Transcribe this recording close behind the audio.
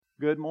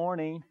Good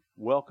morning.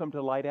 Welcome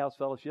to Lighthouse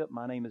Fellowship.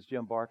 My name is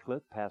Jim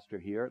Barcliffe, pastor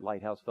here at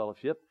Lighthouse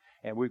Fellowship,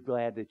 and we're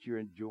glad that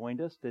you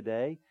joined us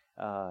today.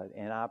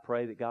 And I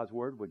pray that God's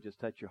Word would just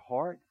touch your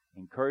heart,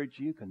 encourage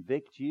you,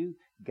 convict you,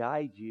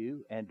 guide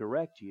you, and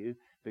direct you,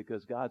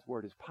 because God's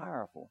Word is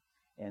powerful.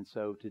 And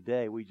so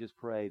today we just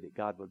pray that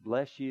God would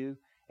bless you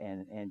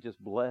and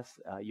just bless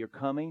your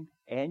coming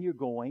and your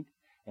going,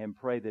 and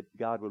pray that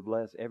God would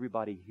bless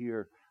everybody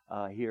here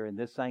in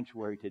this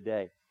sanctuary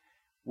today.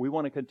 We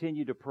want to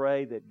continue to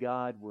pray that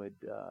God would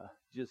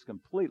just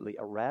completely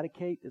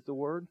eradicate, is the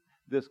word,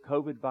 this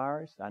COVID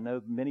virus. I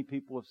know many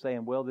people are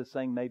saying, well, this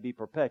thing may be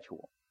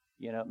perpetual.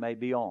 You know, it may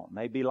be on,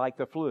 may be like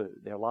the flu.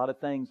 There are a lot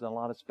of things and a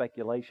lot of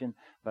speculation,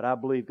 but I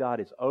believe God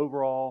is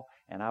overall,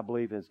 and I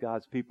believe as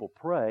God's people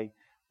pray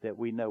that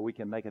we know we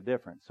can make a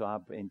difference. So I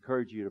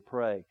encourage you to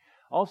pray.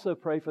 Also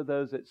pray for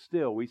those that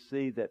still, we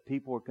see that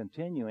people are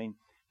continuing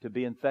to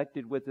be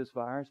infected with this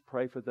virus.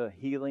 Pray for the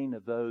healing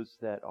of those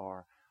that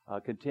are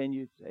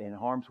continued in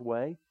harm's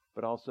way,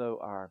 but also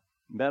our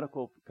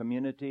medical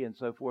community and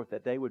so forth,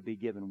 that they would be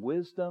given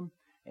wisdom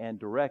and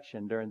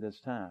direction during this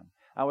time.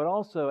 I would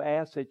also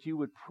ask that you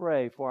would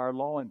pray for our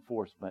law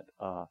enforcement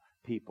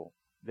people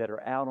that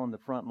are out on the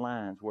front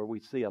lines, where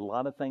we see a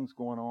lot of things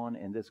going on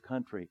in this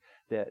country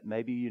that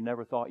maybe you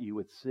never thought you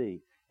would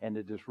see, and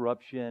the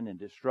disruption and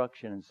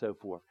destruction and so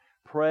forth.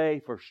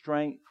 Pray for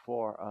strength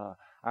for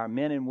our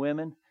men and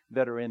women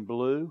that are in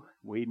blue.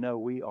 We know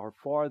we are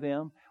for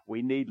them.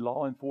 We need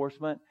law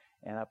enforcement,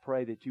 and I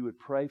pray that you would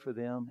pray for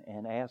them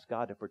and ask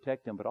God to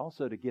protect them, but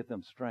also to give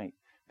them strength,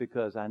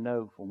 because I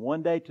know from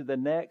one day to the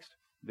next,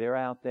 they're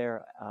out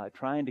there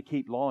trying to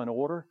keep law and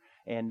order,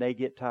 and they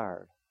get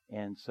tired.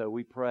 And so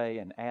we pray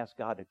and ask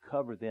God to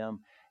cover them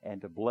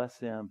and to bless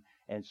them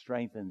and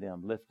strengthen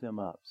them, lift them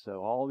up.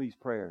 So all these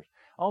prayers.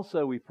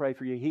 Also, we pray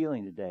for your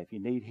healing today. If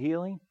you need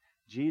healing,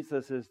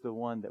 Jesus is the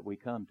one that we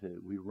come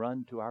to. We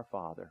run to our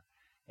Father.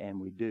 And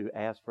we do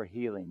ask for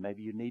healing.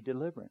 Maybe you need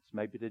deliverance.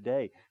 Maybe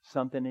today,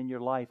 something in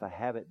your life, a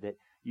habit that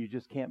you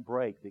just can't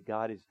break, that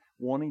God is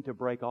wanting to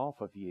break off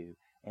of you.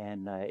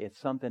 And it's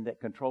something that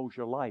controls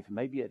your life.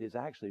 Maybe it has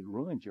actually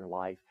ruined your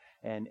life.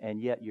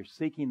 And yet you're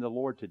seeking the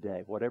Lord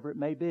today, whatever it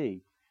may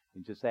be.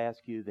 And just ask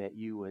you that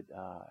you would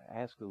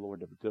ask the Lord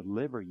to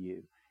deliver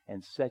you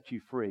and set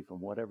you free from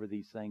whatever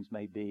these things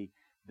may be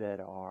that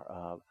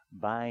are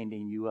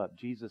binding you up.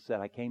 Jesus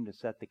said, I came to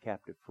set the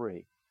captive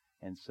free.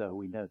 And so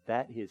we know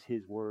that is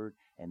His word,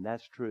 and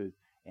that's truth,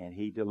 and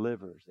He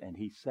delivers, and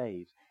He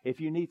saves.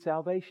 If you need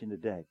salvation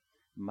today,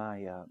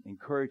 my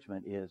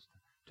encouragement is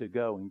to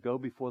go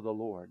before the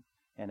Lord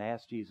and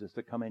ask Jesus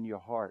to come in your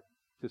heart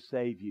to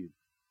save you,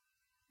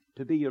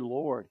 to be your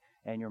Lord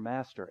and your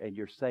Master and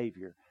your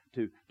Savior,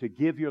 to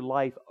give your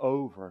life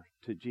over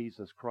to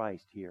Jesus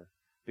Christ here.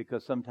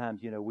 Because sometimes,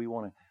 we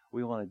want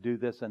to do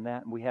this and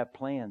that, and we have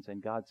plans,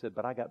 and God said,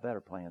 but I got better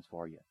plans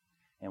for you.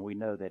 And we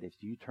know that if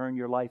you turn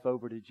your life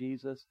over to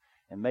Jesus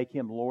and make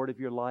Him Lord of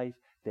your life,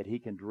 that He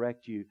can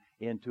direct you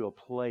into a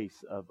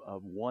place of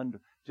wonder,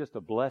 just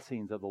the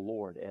blessings of the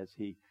Lord, as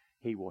He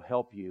will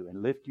help you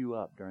and lift you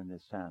up during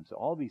this time. So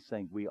all these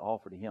things we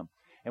offer to Him.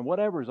 And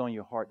whatever is on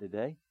your heart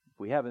today, if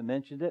we haven't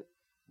mentioned it,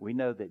 we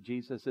know that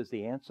Jesus is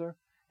the answer.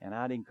 And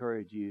I'd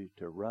encourage you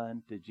to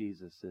run to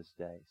Jesus this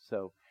day.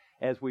 So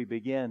as we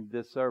begin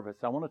this service,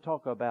 I want to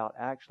talk about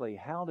actually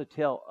how to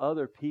tell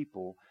other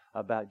people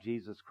about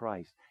Jesus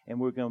Christ. And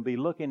we're going to be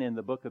looking in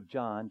the book of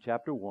John,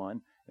 chapter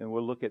 1, and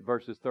we'll look at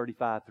verses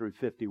 35 through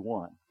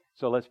 51.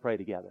 So let's pray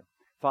together.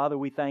 Father,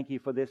 we thank You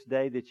for this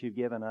day that You've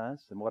given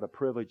us, and what a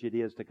privilege it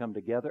is to come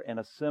together and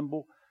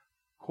assemble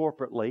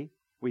corporately.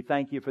 We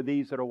thank You for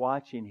these that are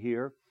watching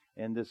here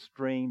in this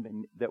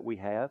stream that we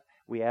have.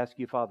 We ask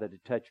You, Father, to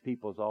touch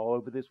peoples all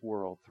over this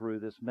world through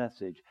this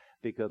message,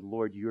 because,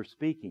 Lord, You're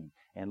speaking.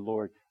 And,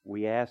 Lord,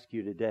 we ask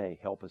You today,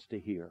 help us to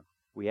hear.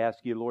 We ask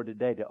You, Lord,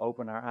 today to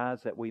open our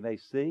eyes that we may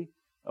see,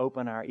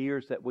 open our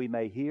ears that we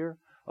may hear,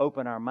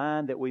 open our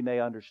mind that we may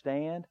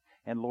understand,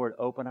 and, Lord,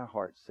 open our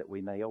hearts that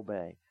we may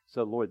obey.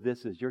 So, Lord,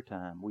 this is Your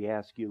time. We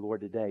ask You,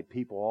 Lord, today,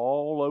 people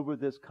all over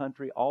this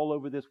country, all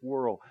over this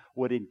world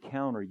would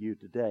encounter You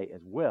today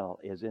as well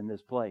as in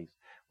this place.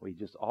 We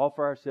just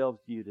offer ourselves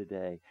to You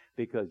today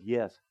because,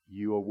 yes,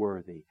 You are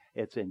worthy.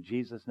 It's in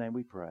Jesus' name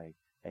we pray.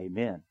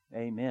 Amen.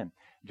 Amen.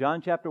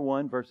 John chapter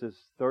 1, verses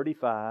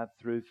 35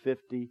 through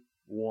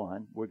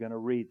 51. We're going to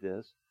read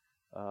this.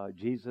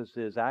 Jesus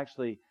is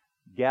actually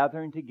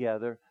gathering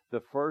together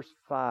the first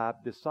 5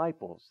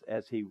 disciples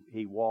as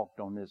he walked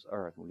on this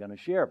earth. We're going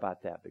to share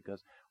about that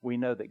because we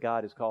know that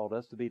God has called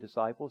us to be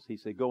disciples. He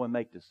said, go and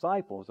make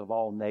disciples of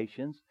all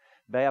nations,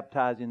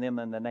 baptizing them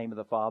in the name of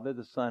the Father,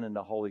 the Son, and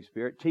the Holy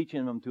Spirit,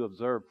 teaching them to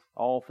observe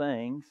all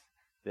things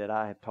that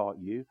I have taught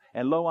you.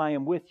 And lo, I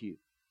am with you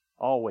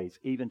always,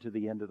 even to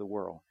the end of the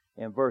world.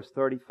 In verse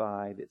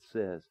 35, it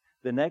says,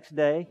 the next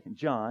day,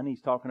 John,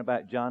 he's talking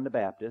about John the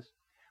Baptist,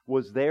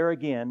 was there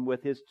again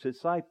with his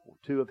disciples,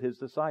 2 of his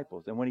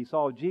disciples. And when he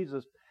saw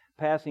Jesus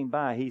passing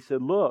by, he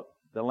said, look,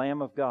 the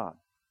Lamb of God.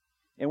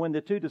 And when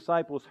the 2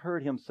 disciples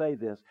heard him say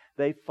this,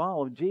 they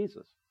followed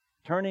Jesus.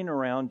 Turning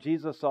around,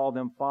 Jesus saw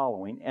them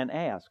following and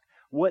asked,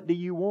 "What do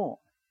you want?"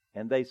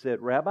 And they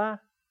said, "Rabbi,"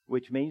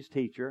 which means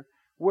teacher,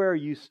 "where are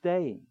you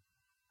staying?"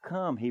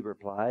 "Come," he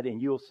replied,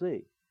 "and you'll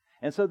see."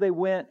 And so they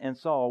went and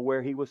saw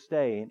where he was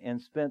staying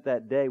and spent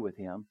that day with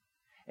him.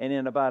 And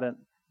in about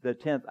the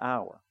 10th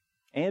hour,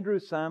 Andrew,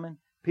 Simon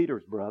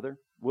Peter's brother,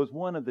 was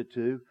one of the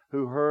two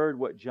who heard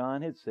what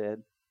John had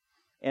said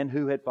and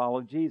who had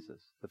followed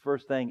Jesus. The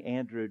first thing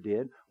Andrew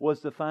did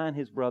was to find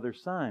his brother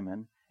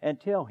Simon and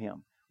tell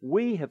him,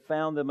 "We have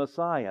found the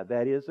Messiah,"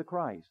 that is the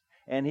Christ.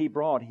 And he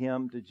brought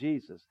him to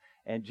Jesus.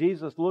 And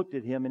Jesus looked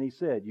at him and he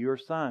said, "You are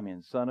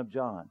Simon, son of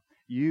John.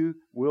 You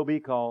will be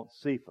called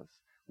Cephas,"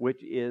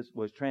 which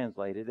was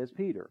translated as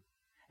Peter.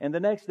 And the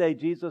next day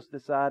Jesus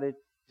decided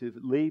to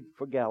leave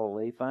for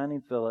Galilee.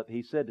 Finding Philip,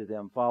 he said to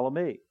them, "Follow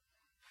me."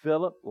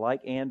 Philip,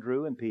 like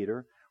Andrew and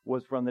Peter,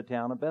 was from the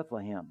town of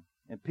Bethlehem.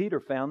 And Peter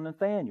found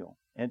Nathanael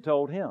and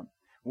told him,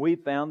 "We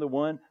found the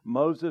one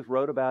Moses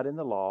wrote about in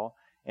the law,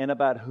 and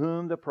about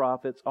whom the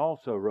prophets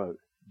also wrote,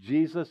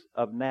 Jesus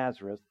of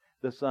Nazareth,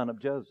 the son of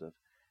Joseph."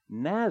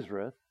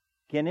 "Nazareth?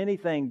 Can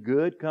anything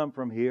good come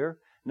from here?"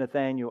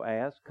 Nathanael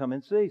asked. "Come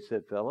and see,"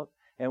 said Philip.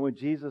 And when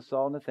Jesus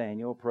saw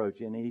Nathanael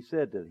approaching, he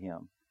said to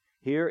him,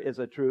 "Here is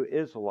a true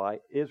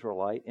Israelite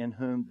in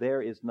whom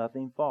there is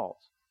nothing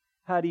false."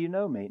 "How do you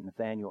know me?"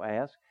 Nathanael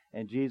asked.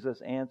 And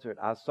Jesus answered,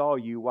 "I saw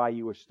you while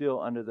you were still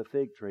under the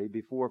fig tree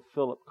before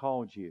Philip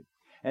called you."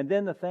 And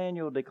then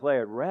Nathanael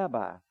declared,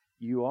 "Rabbi,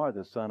 you are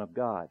the Son of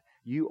God.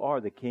 You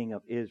are the King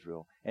of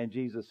Israel." And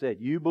Jesus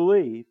said, "You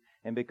believe,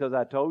 and because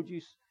I told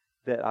you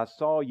that I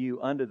saw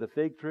you under the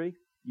fig tree,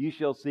 you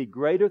shall see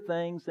greater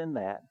things than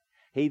that."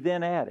 He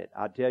then added,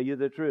 "I tell you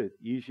the truth,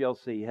 you shall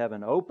see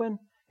heaven open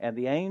and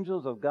the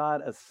angels of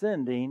God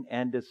ascending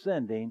and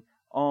descending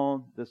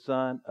on the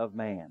Son of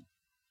Man."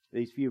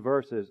 These few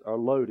verses are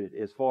loaded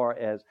as far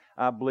as,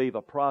 I believe,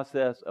 a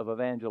process of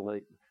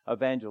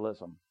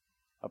evangelism.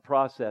 A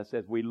process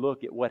as we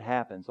look at what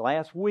happens.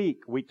 Last week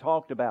we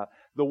talked about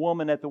the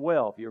woman at the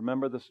well, if you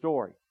remember the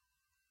story.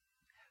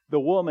 The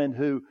woman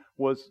who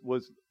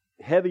was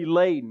heavy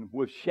laden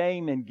with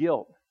shame and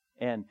guilt.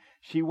 And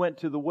she went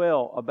to the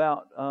well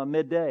about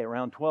midday,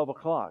 around 12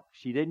 o'clock.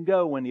 She didn't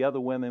go when the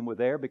other women were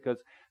there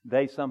because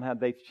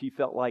she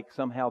felt like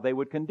somehow they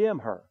would condemn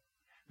her.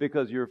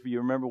 Because if you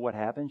remember what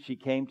happened, she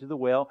came to the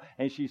well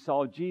and she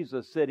saw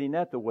Jesus sitting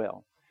at the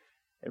well.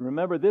 And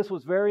remember, this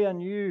was very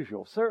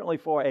unusual, certainly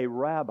for a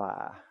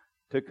rabbi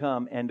to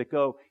come and to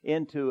go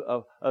into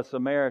a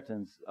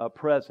Samaritan's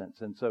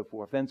presence and so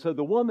forth. And so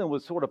the woman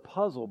was sort of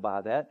puzzled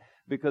by that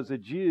because the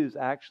Jews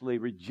actually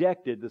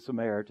rejected the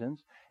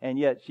Samaritans, and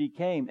yet she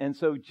came. And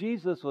so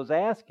Jesus was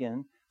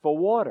asking for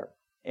water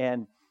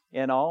and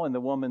all, and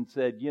the woman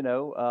said,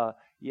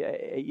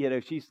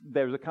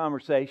 there's a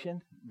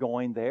conversation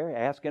going there,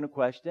 asking a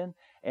question,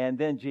 and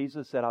then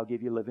Jesus said, "I'll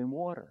give you living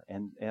water,"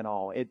 and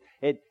all.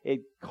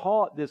 It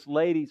caught this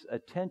lady's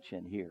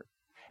attention here.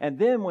 And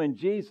then when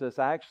Jesus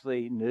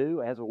actually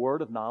knew, as a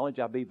word of knowledge,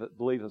 I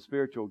believe a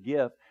spiritual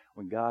gift,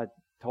 when God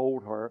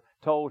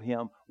told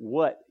him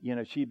what,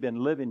 she'd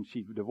been living,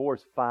 she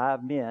divorced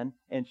 5 men,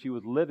 and she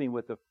was living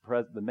with the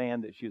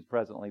man that she was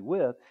presently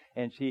with,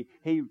 and he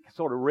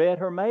sort of read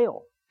her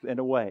mail in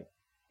a way,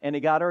 and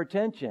he got her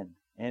attention.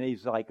 And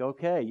he's like,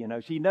 okay,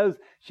 she knows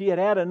she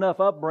had enough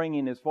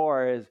upbringing as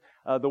far as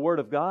the Word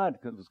of God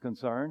was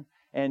concerned.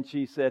 And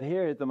she said,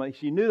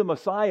 she knew the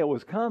Messiah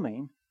was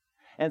coming.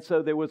 And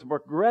so there was a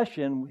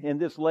progression in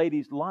this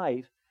lady's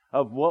life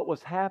of what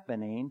was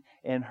happening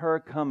and her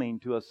coming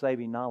to a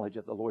saving knowledge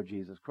of the Lord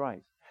Jesus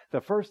Christ.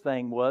 The first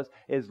thing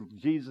is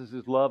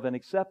Jesus' love and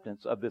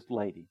acceptance of this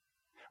lady.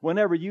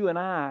 Whenever you and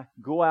I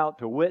go out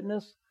to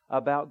witness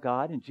about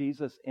God and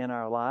Jesus in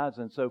our lives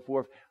and so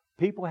forth,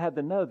 people have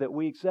to know that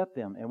we accept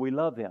them and we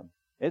love them.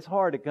 It's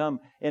hard to come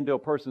into a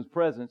person's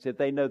presence if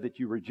they know that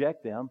you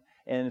reject them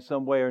and in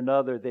some way or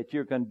another that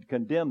you're going to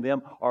condemn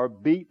them or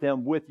beat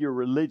them with your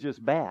religious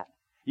bat.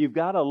 You've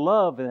got to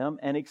love them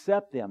and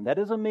accept them. That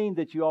doesn't mean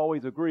that you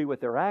always agree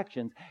with their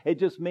actions. It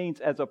just means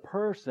as a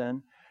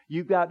person,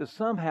 you've got to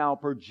somehow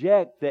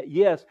project that,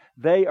 yes,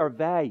 they are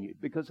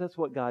valued, because that's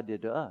what God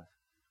did to us.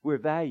 We're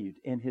valued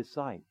in His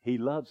sight. He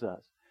loves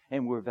us.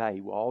 And we're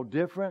valued. We're all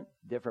different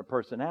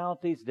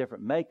personalities,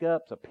 different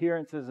makeups,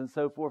 appearances, and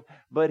so forth.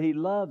 But He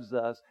loves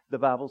us, the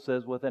Bible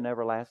says, with an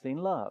everlasting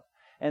love.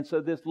 And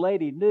so this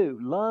lady knew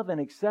love and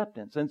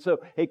acceptance. And so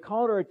it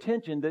caught her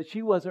attention that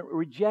she wasn't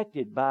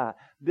rejected by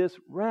this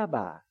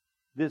rabbi,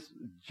 this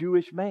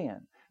Jewish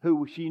man,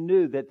 who she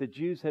knew that the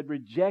Jews had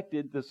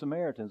rejected the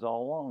Samaritans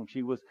all along.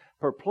 She was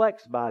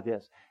perplexed by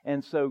this.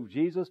 And so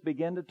Jesus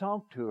began to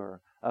talk to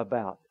her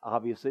about,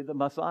 obviously, the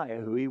Messiah,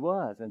 who He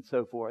was, and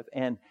so forth.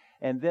 And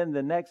then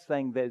the next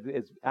thing that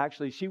is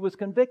actually, she was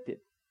convicted.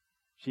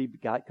 She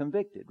got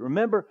convicted.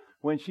 Remember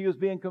when she was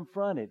being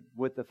confronted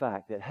with the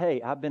fact that,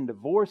 hey, I've been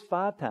divorced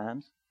 5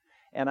 times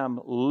and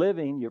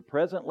you're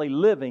presently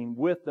living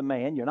with the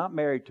man. You're not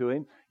married to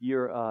him.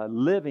 You're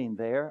living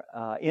there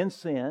in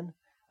sin.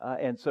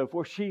 and so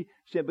forth.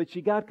 But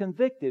she got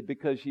convicted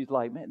because she's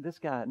like, man, this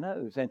guy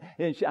knows. And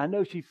I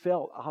know she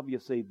felt,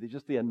 obviously,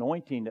 just the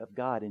anointing of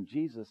God and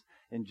Jesus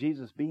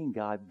being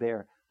God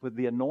there with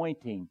the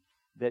anointing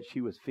that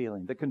she was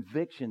feeling, the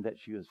conviction that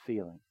she was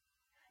feeling.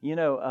 You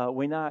know,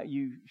 when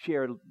you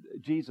share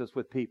Jesus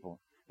with people,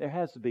 there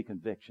has to be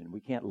conviction.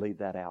 We can't leave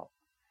that out.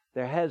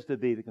 There has to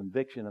be the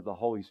conviction of the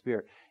Holy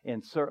Spirit,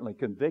 and certainly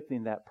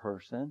convicting that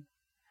person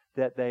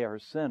that they are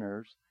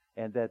sinners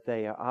and that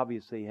they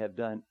obviously have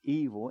done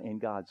evil in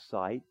God's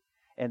sight,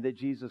 and that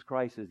Jesus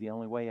Christ is the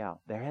only way out.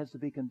 There has to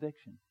be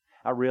conviction.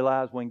 I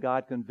realized when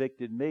God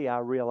convicted me, I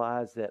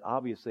realized that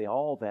obviously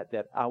all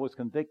that I was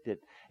convicted,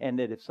 and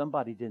that if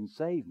somebody didn't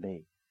save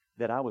me,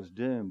 that I was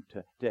doomed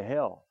to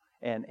hell.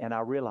 And I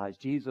realized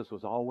Jesus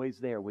was always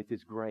there with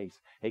His grace,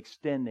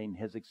 extending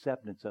His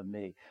acceptance of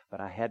me.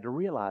 But I had to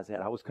realize that.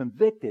 I was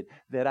convicted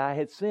that I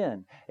had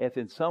sinned. If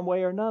in some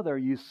way or another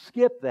you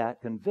skip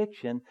that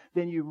conviction,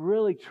 then you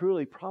really,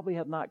 truly probably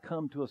have not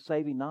come to a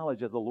saving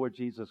knowledge of the Lord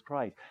Jesus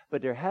Christ.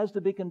 But there has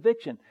to be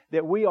conviction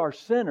that we are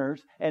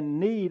sinners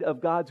and need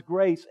of God's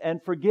grace and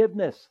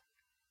forgiveness.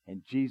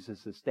 And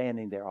Jesus is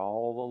standing there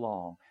all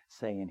along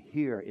saying,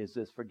 here is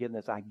this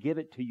forgiveness. I give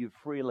it to you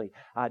freely.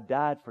 I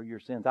died for your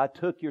sins. I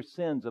took your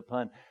sins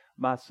upon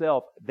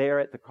myself there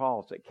at the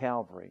cross at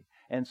Calvary.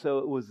 And so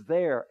it was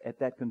there at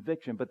that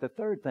conviction. But the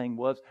third thing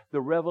was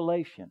the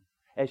revelation.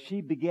 As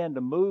she began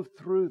to move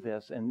through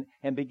this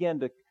and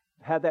began to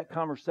have that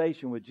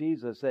conversation with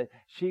Jesus, that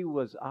she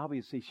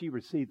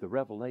received the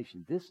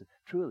revelation. This is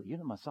truly, you're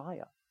the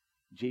Messiah.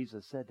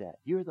 Jesus said that.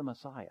 You're the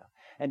Messiah.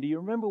 And do you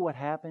remember what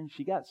happened?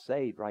 She got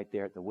saved right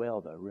there at the well,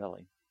 though,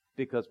 really.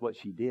 Because what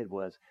she did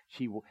was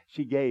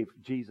she gave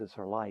Jesus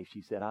her life.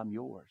 She said, I'm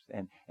yours.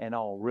 And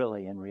all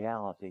really in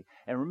reality.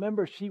 And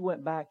remember, she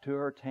went back to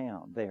her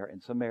town there in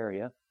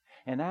Samaria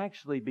and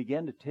actually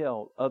began to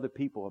tell other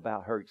people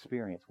about her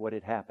experience, what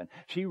had happened.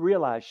 She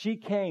realized she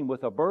came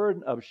with a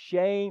burden of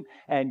shame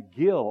and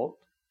guilt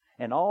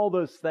and all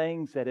those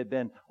things that had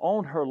been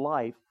on her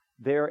life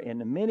there in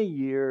the many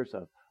years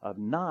of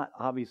not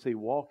obviously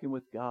walking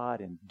with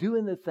God and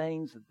doing the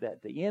things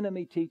that the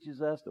enemy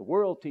teaches us, the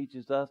world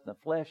teaches us, the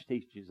flesh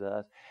teaches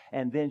us.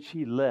 And then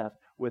she left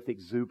with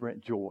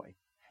exuberant joy.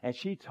 And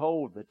she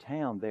told the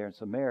town there in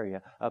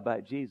Samaria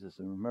about Jesus.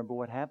 And remember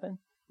what happened?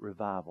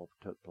 Revival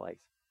took place.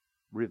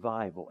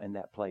 Revival in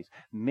that place.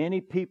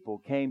 Many people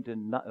came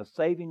to a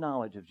saving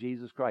knowledge of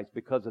Jesus Christ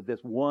because of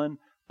this one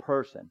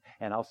person.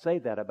 And I'll say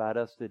that about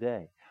us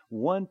today.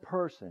 One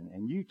person,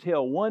 and you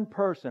tell one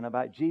person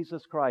about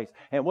Jesus Christ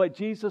and what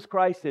Jesus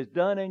Christ has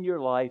done in your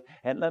life,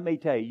 and let me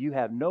tell you, you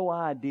have no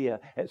idea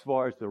as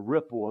far as the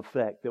ripple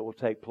effect that will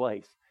take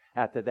place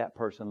after that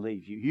person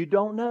leaves you. You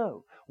don't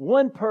know.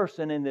 One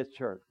person in this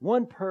church,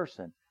 one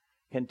person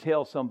can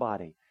tell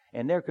somebody,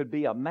 and there could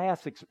be a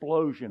mass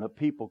explosion of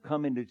people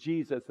coming to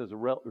Jesus as a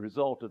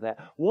result of that.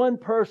 One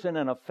person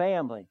in a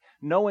family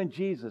knowing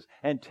Jesus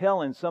and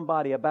telling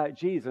somebody about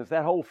Jesus,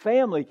 that whole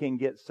family can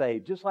get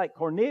saved, just like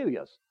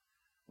Cornelius.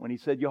 When he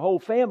said, your whole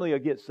family will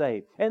get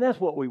saved. And that's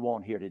what we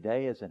want here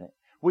today, isn't it?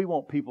 We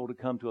want people to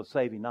come to a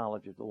saving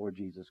knowledge of the Lord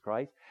Jesus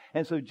Christ.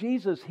 And so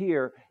Jesus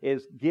here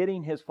is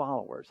getting His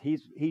followers.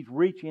 He's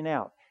reaching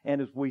out. And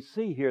as we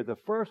see here, the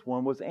first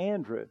one was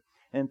Andrew.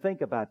 And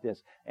think about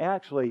this.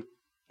 Actually,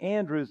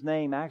 Andrew's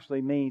name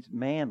actually means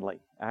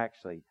manly,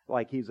 actually.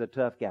 Like he's a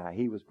tough guy.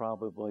 He was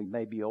probably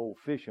maybe an old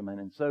fisherman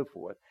and so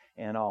forth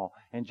and all.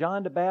 And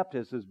John the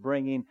Baptist is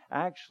bringing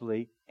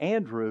actually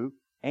Andrew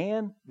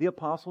and the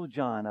Apostle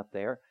John up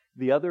there.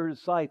 The other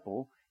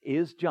disciple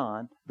is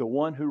John, the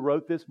one who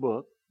wrote this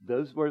book.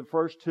 Those were the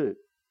first two.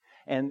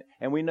 And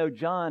we know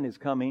John is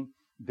coming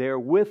there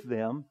with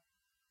them.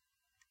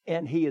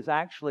 And he's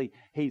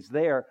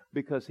there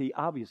because he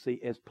obviously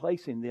is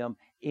placing them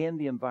in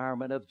the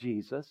environment of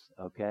Jesus.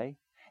 Okay?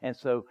 And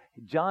so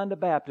John the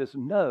Baptist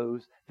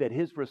knows that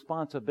his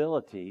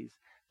responsibilities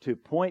to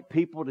point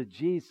people to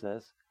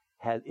Jesus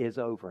is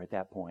over at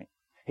that point.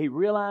 He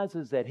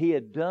realizes that he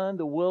had done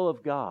the will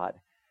of God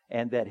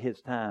and that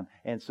his time.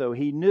 And so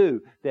he knew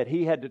that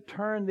he had to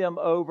turn them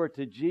over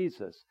to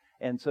Jesus.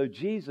 And so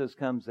Jesus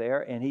comes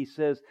there and he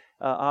says,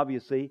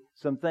 obviously,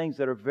 some things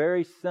that are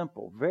very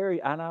simple.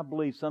 And I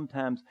believe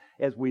sometimes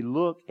as we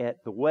look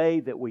at the way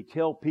that we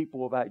tell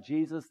people about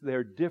Jesus, there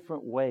are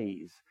different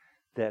ways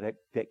that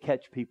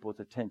catch people's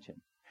attention.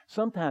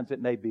 Sometimes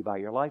it may be by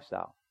your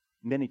lifestyle.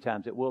 Many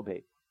times it will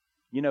be.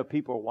 You know,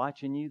 people are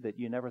watching you that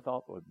you never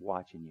thought were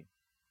watching you.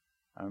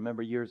 I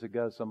remember years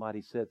ago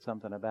somebody said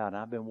something about,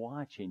 I've been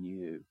watching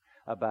you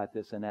about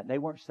this and that. They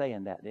weren't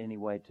saying that in any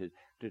way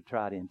to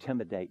try to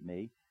intimidate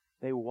me.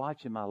 They were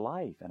watching my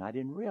life, and I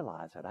didn't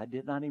realize it. I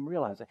did not even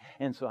realize it.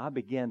 And so I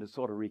began to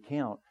sort of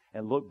recount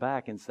and look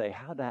back and say,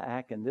 how did I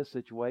act in this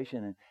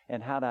situation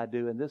and how did I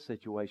do in this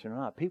situation or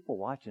not? People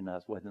watching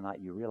us, whether or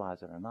not you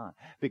realize it or not.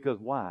 Because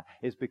why?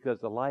 It's because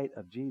the light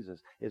of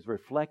Jesus is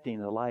reflecting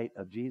the light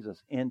of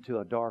Jesus into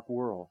a dark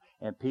world,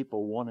 and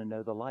people want to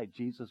know the light.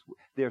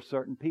 There are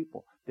certain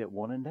people that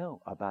want to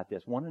know about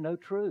this, want to know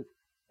truth.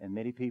 And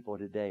many people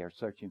today are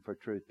searching for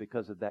truth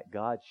because of that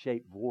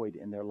God-shaped void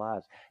in their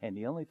lives. And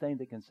the only thing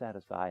that can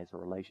satisfy is a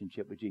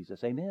relationship with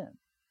Jesus. Amen.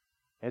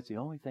 That's the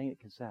only thing that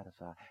can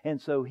satisfy. And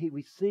so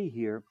we see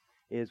here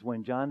is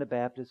when John the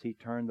Baptist, he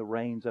turned the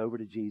reins over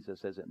to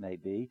Jesus, as it may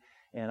be.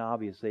 And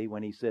obviously,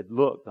 when he said,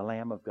 look, the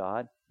Lamb of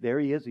God, there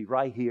he is, he's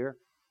right here.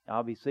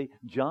 Obviously,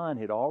 John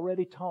had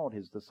already taught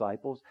his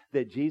disciples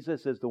that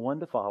Jesus is the one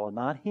to follow,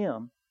 not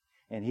him.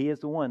 And he is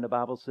the one, the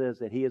Bible says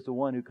that he is the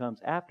one who comes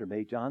after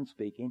me, John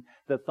speaking,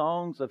 the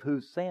thongs of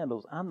whose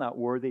sandals I'm not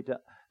worthy to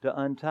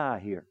untie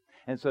here.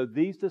 And so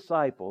these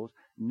disciples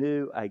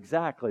knew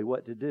exactly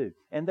what to do.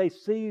 And they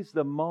seized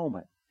the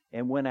moment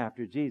and went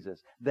after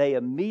Jesus. They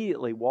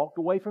immediately walked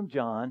away from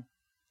John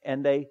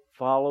and they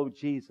followed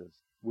Jesus.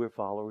 We're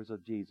followers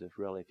of Jesus,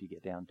 really, if you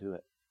get down to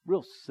it.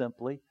 Real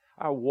simply,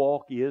 our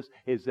walk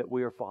is that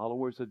we are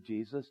followers of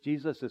Jesus.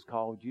 Jesus has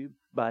called you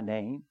by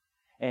name,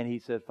 and he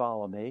said,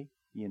 follow me.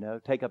 You know,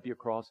 take up your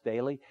cross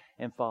daily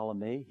and follow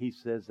me. He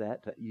says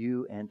that to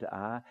you and to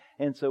I.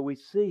 And so we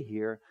see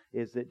here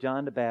is that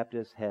John the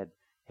Baptist had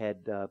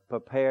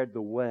prepared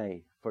the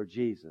way for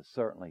Jesus,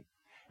 certainly.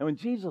 And when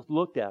Jesus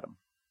looked at him,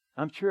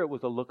 I'm sure it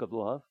was a look of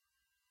love.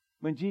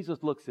 When Jesus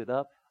looks at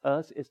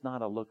us, it's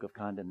not a look of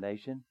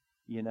condemnation,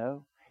 you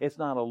know. It's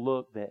not a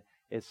look that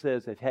it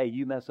says that, hey,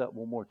 you mess up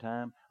one more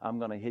time, I'm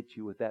going to hit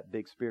you with that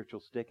big spiritual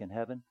stick in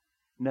heaven.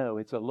 No,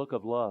 it's a look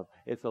of love.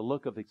 It's a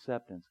look of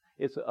acceptance.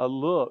 It's a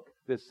look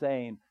that's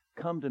saying,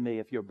 come to me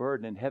if you're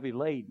burdened and heavy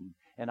laden,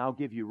 and I'll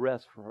give you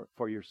rest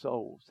for your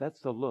souls. That's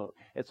the look.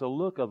 It's a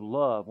look of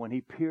love when he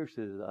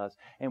pierces us,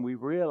 and we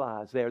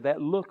realize there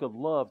that look of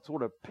love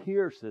sort of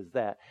pierces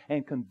that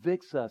and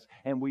convicts us,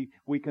 and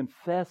we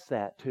confess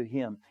that to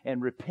him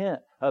and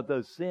repent of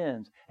those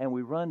sins, and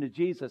we run to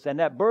Jesus, and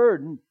that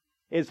burden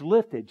is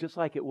lifted just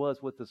like it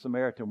was with the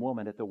Samaritan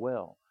woman at the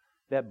well.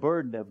 That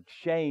burden of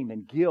shame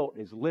and guilt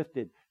is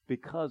lifted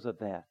because of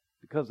that,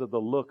 because of the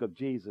look of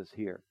Jesus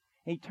here.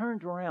 And he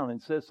turns around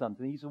and says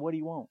something. He said, what do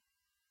you want?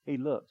 He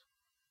looks,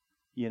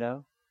 you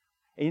know.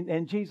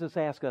 And Jesus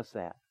asks us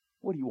that.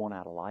 What do you want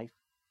out of life?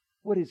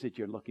 What is it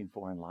you're looking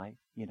for in life,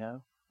 you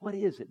know? What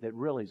is it that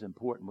really is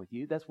important with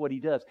you? That's what he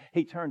does.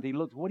 He turns, he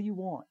looks, what do you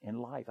want in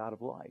life, out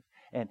of life?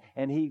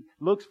 And he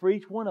looks for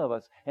each one of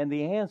us, and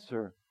the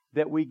answer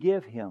that we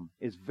give him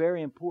is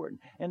very important.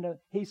 And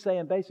he's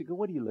saying basically,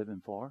 what are you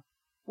living for?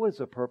 What is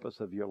the purpose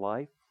of your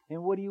life?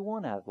 And what do you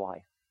want out of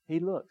life? He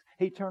looks.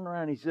 He turned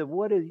around and he said,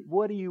 what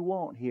do you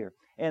want here?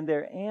 And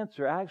their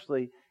answer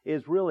actually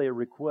is really a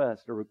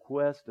request. A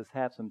request to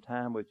have some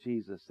time with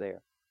Jesus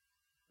there.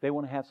 They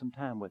want to have some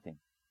time with him.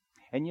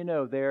 And you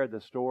know there the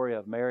story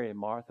of Mary and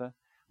Martha.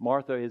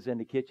 Martha is in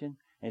the kitchen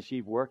and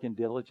she's working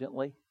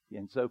diligently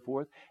and so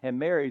forth. And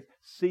Mary's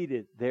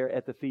seated there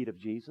at the feet of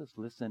Jesus,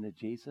 listening to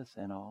Jesus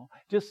and all.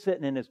 Just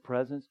sitting in his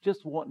presence,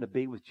 just wanting to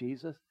be with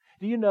Jesus.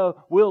 Do you know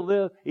we'll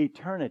live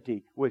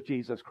eternity with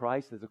Jesus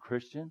Christ as a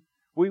Christian?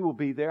 We will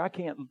be there. I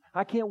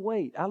can't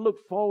wait. I look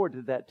forward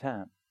to that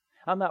time.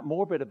 I'm not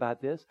morbid about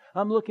this.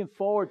 I'm looking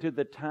forward to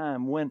the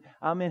time when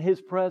I'm in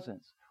his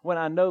presence, when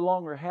I no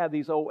longer have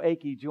these old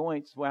achy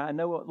joints, when I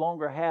no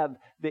longer have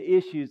the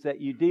issues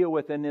that you deal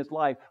with in this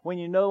life. When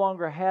you no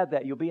longer have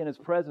that, you'll be in his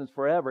presence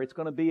forever. It's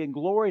going to be in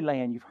glory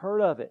land. You've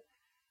heard of it.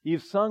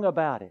 You've sung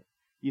about it.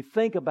 You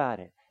think about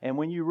it. And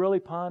when you really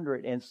ponder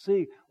it and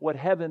see what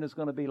heaven is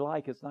going to be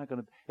like, it's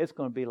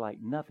going to be like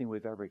nothing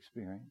we've ever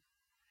experienced.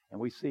 And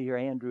we see here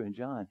Andrew and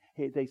John,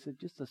 they said,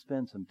 just to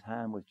spend some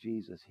time with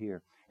Jesus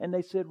here. And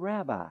they said,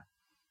 Rabbi.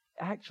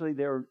 Actually,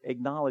 they're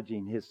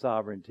acknowledging his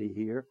sovereignty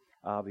here.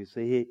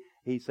 Obviously,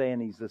 he's saying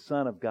he's the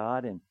Son of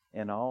God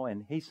and all.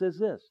 And he says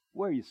this,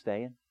 where are you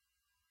staying?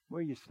 Where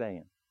are you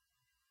staying?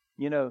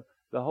 You know,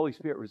 the Holy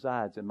Spirit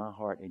resides in my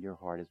heart and your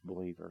heart as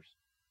believers.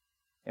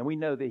 And we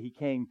know that he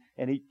came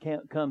and he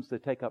comes to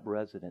take up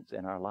residence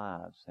in our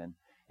lives.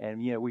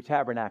 And you know, we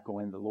tabernacle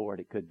in the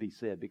Lord, it could be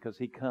said, because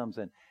he comes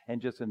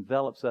and just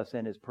envelops us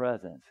in his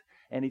presence.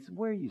 And he said,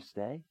 where do you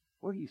stay?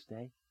 Where do you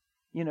stay?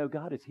 You know,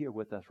 God is here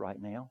with us right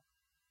now.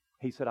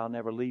 He said, I'll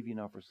never leave you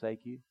nor forsake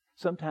you.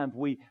 Sometimes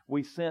we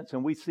sense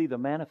and we see the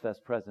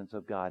manifest presence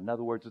of God. In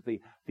other words,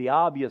 it's the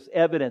obvious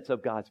evidence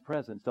of God's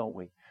presence, don't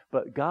we?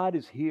 But God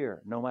is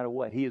here no matter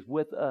what. He is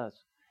with us.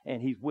 And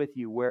he's with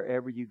you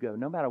wherever you go,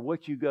 no matter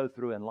what you go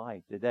through in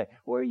life today.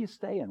 Where are you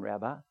staying,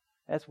 Rabbi?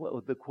 That's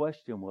what the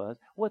question was.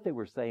 What they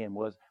were saying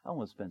was, I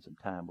want to spend some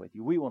time with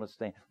you. We want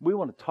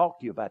to talk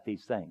to you about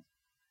these things.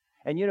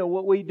 And you know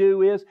what we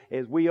do is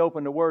we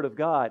open the Word of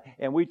God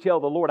and we tell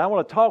the Lord, I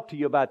want to talk to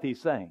you about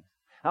these things.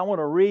 I want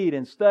to read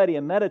and study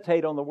and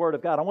meditate on the Word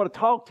of God. I want to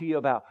talk to you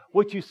about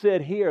what you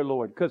said here,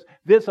 Lord, because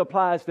this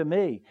applies to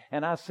me.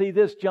 And I see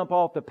this jump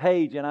off the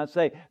page and I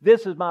say,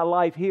 this is my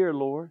life here,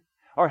 Lord.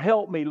 Or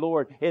help me,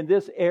 Lord, in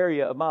this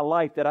area of my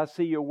life that I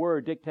see your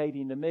word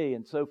dictating to me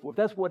and so forth.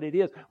 That's what it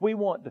is. We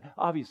want to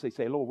obviously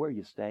say, Lord, where are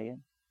you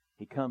staying?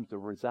 He comes to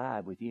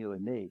reside with you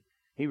and me.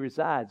 He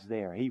resides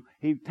there.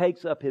 He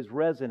takes up his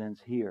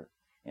residence here.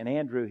 And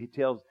Andrew, he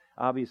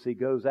obviously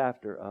goes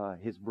after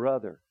his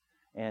brother.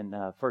 And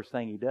first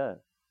thing he does.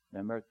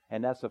 Remember?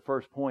 And that's the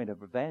first point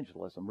of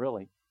evangelism,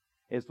 really.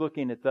 is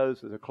looking at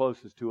those that are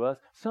closest to us.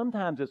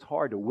 Sometimes it's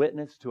hard to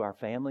witness to our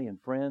family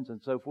and friends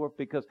and so forth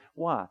because,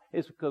 why?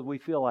 It's because we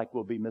feel like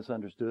we'll be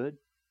misunderstood.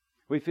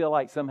 We feel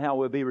like somehow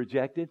we'll be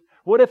rejected.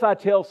 What if I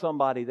tell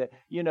somebody that,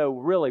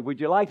 really, would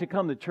you like to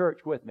come to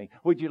church with me?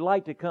 Would you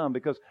like to come?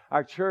 Because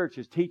our church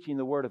is teaching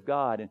the Word of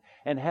God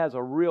and has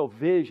a real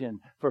vision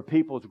for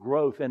people's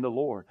growth in the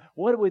Lord.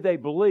 What would they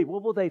believe?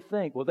 What will they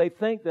think? Will they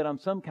think that I'm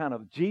some kind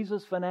of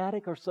Jesus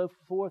fanatic or so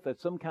forth?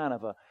 That some kind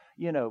of a,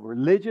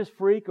 religious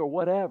freak or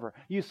whatever?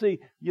 You see,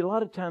 a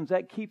lot of times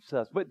that keeps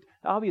us. But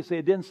obviously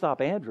it didn't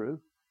stop Andrew.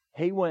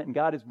 He went and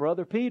got his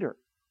brother Peter.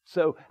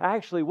 So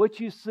actually what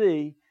you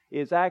see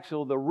is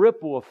actually the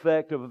ripple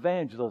effect of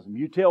evangelism.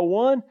 You tell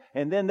one,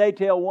 and then they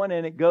tell one,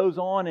 and it goes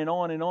on and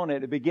on and on,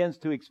 and it begins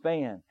to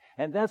expand.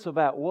 And that's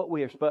about what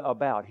we are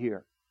about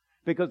here.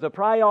 Because the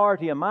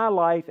priority in my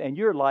life and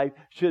your life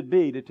should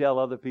be to tell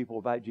other people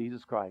about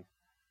Jesus Christ.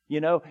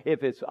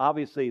 If it's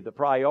obviously the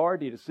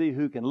priority to see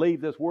who can leave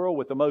this world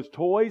with the most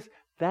toys,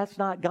 that's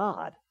not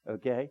God,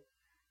 okay?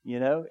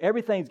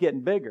 Everything's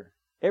getting bigger.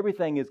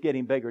 Everything is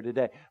getting bigger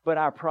today. But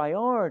our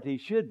priority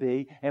should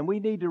be, and we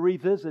need to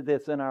revisit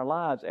this in our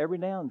lives every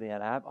now and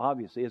then,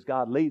 obviously, as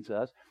God leads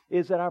us,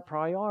 is that our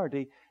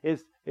priority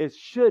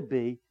should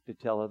be to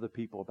tell other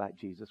people about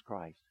Jesus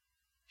Christ.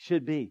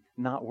 Should be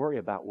not worry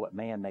about what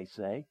man may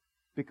say,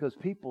 because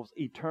people's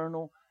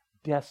eternal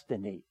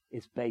destiny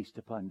is based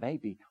upon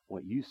maybe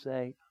what you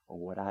say or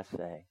what I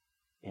say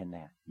in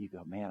that. You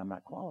go, man, I'm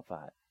not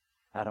qualified.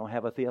 I don't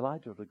have a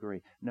theological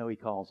degree. No, He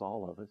calls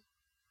all of us.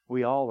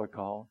 We all are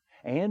called.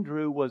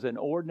 Andrew was an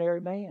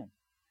ordinary man.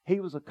 He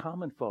was a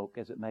common folk,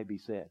 as it may be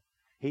said.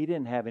 He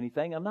didn't have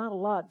anything, and not a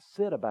lot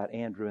said about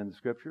Andrew in the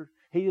Scriptures.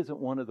 He isn't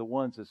one of the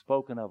ones that's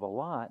spoken of a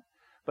lot.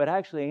 But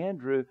actually,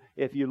 Andrew,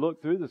 if you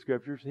look through the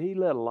Scriptures, he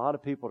led a lot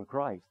of people to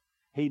Christ.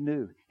 He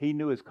knew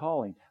his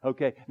calling.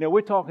 Okay, now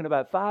we're talking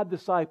about 5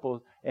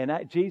 disciples, and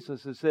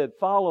Jesus has said,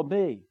 follow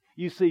me.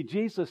 You see,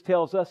 Jesus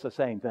tells us the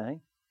same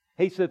thing.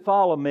 He said,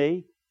 follow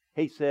me.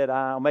 He said,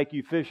 I'll make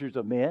you fishers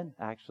of men,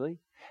 actually.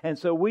 And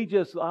so we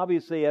just,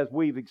 obviously, as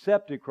we've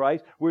accepted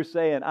Christ, we're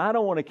saying, I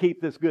don't want to keep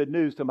this good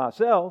news to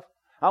myself.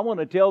 I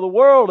want to tell the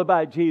world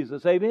about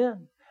Jesus.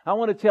 Amen? I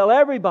want to tell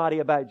everybody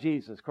about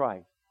Jesus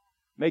Christ.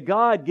 May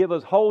God give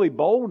us holy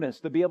boldness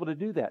to be able to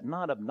do that.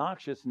 Not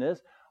obnoxiousness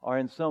or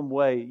in some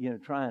way,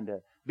 trying to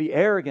be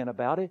arrogant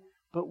about it.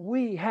 But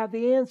we have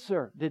the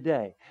answer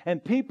today.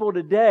 And people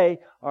today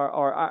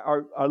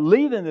are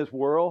leaving this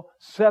world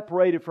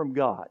separated from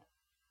God.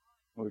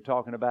 We were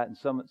talking about in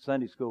some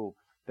Sunday school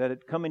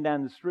that coming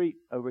down the street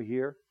over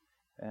here,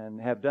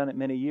 and have done it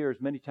many years,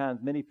 many times,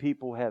 many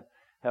people have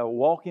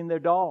walking their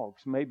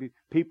dogs. Maybe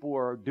people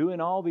are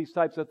doing all these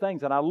types of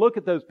things. And I look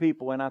at those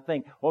people and I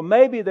think, well,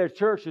 maybe their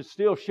church is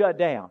still shut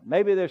down.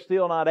 Maybe they're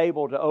still not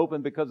able to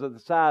open because of the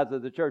size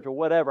of the church or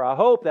whatever. I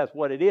hope that's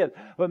what it is.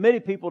 But many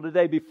people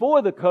today,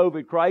 before the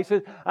COVID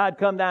crisis, I'd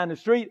come down the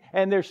street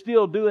and they're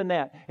still doing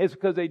that. It's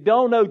because they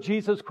don't know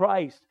Jesus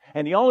Christ.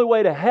 And the only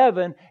way to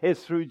heaven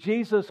is through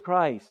Jesus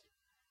Christ,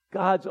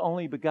 God's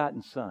only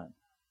begotten Son.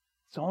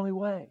 It's the only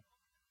way.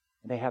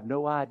 And they have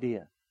no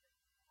idea.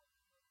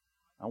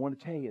 I want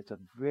to tell you, it's a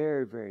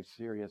very, very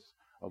serious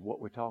of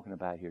what we're talking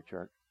about here,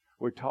 church.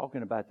 We're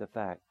talking about the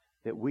fact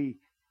that we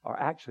are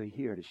actually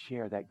here to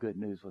share that good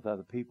news with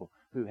other people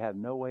who have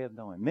no way of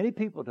knowing. Many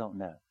people don't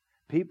know.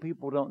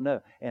 People don't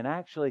know. And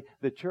actually,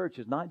 the church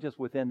is not just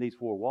within these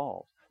 4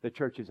 walls. The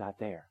church is out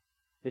there.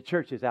 The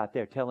church is out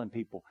there telling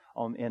people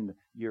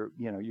you're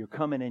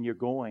coming and you're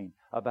going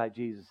about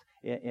Jesus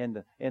in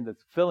the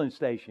filling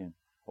station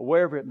or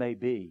wherever it may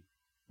be.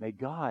 May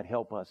God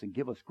help us and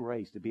give us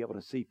grace to be able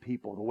to see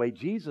people the way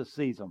Jesus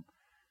sees them,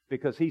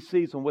 because He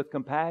sees them with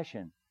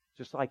compassion,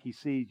 just like He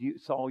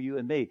saw you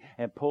and me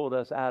and pulled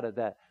us out of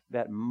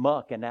that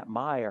muck and that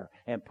mire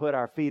and put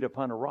our feet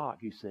upon a rock,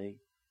 you see.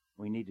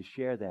 We need to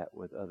share that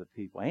with other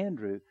people.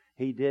 Andrew,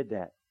 he did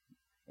that.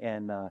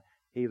 And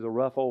he was a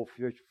rough old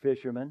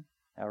fisherman.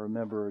 I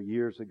remember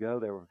years ago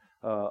there were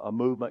a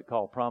movement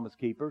called Promise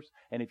Keepers.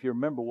 And if you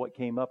remember, what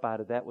came up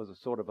out of that was a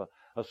sort of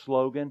a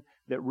slogan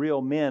that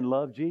real men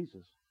love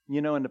Jesus.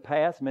 In the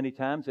past, many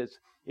times it's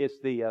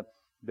the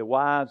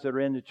wives that are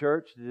in the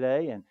church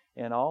today,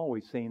 and all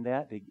we've seen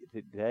that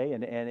today,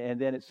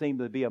 and then it seemed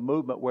to be a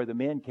movement where the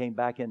men came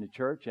back into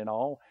church and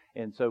all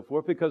and so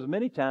forth. Because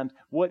many times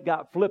what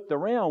got flipped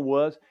around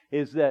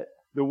is that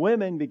the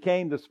women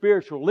became the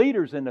spiritual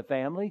leaders in the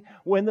family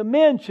when the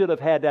men should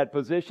have had that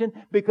position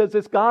because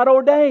it's God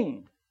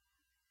ordained,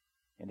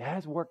 and that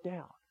has worked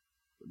out.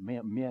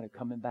 Men are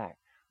coming back.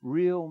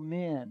 Real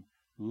men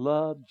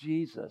love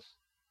Jesus.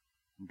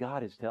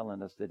 God is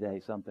telling us today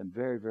something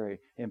very, very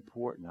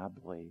important, I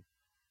believe.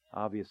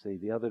 Obviously,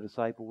 the other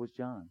disciple was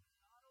John.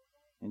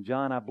 And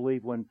John, I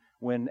believe,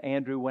 when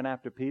Andrew went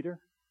after Peter,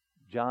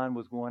 John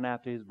was going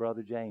after his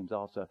brother James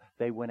also.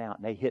 They went out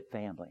and they hit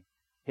family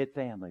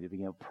to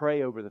begin.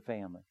 Pray over the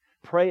family.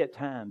 Pray at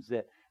times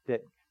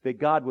that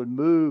God would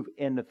move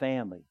in the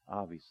family,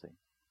 obviously.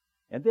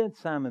 And then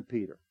Simon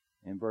Peter,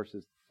 in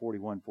verses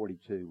 41,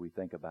 42, we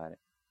think about it.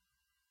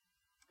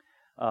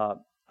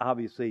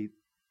 Obviously,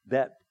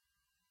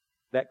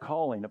 that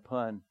calling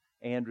upon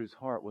Andrew's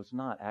heart was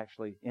not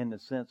actually in the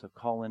sense of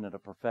calling it a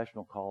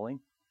professional calling.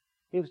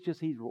 It was just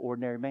he's an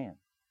ordinary man.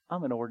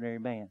 I'm an ordinary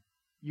man.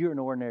 You're an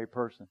ordinary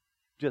person.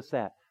 Just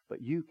that.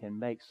 But you can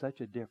make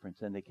such a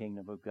difference in the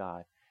kingdom of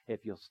God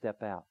if you'll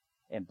step out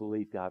and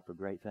believe God for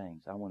great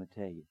things. I want to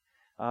tell you.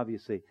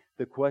 Obviously,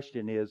 the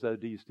question is, though,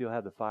 do you still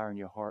have the fire in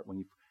your heart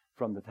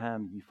from the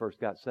time you first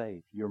got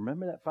saved? You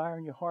remember that fire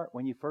in your heart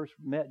when you first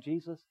met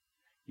Jesus?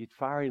 You had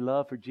fiery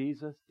love for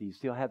Jesus? Do you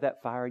still have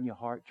that fire in your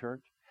heart,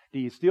 church? Do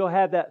you still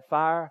have that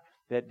fire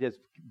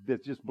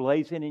that's just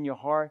blazing in your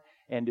heart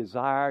and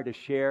desire to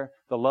share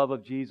the love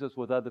of Jesus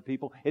with other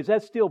people? Is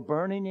that still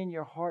burning in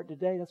your heart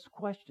today? That's a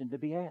question to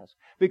be asked.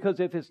 Because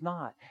if it's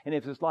not, and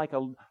if it's like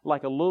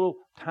a little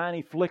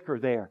tiny flicker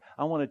there,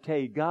 I want to tell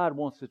you, God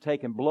wants to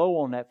take and blow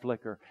on that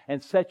flicker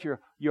and set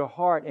your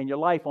heart and your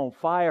life on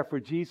fire for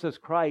Jesus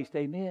Christ.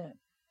 Amen.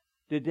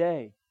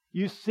 Today,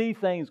 you see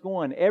things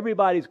going.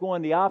 Everybody's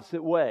going the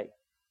opposite way.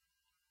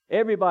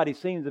 Everybody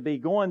seems to be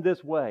going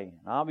this way.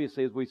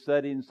 Obviously, as we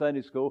studied in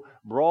Sunday school,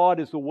 broad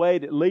is the way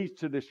that leads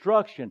to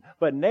destruction,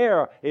 but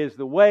narrow is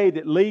the way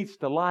that leads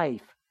to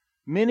life.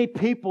 Many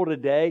people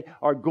today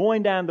are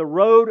going down the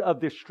road of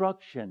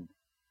destruction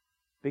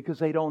because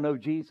they don't know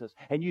Jesus.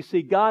 And you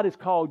see, God has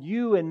called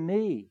you and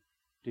me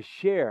to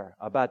share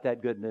about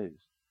that good news,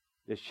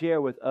 to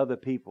share with other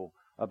people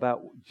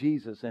about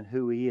Jesus and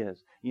who He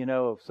is. You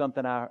know,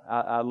 something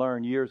I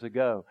learned years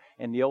ago,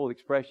 and the old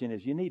expression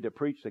is, you need to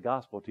preach the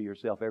gospel to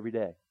yourself every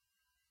day.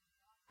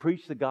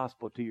 Preach the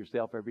gospel to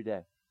yourself every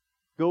day.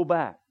 Go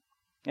back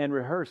and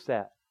rehearse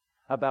that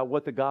about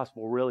what the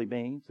gospel really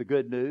means, the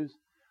good news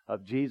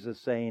of Jesus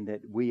saying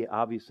that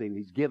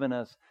He's given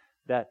us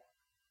that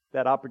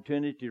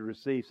opportunity to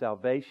receive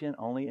salvation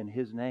only in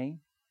His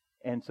name.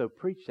 And so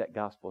preach that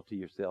gospel to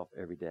yourself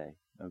every day.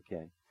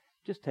 Okay?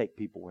 Just take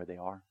people where they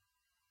are.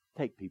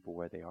 Take people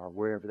where they are,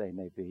 wherever they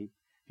may be.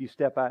 If you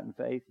step out in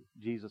faith,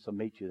 Jesus will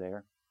meet you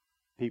there.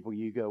 People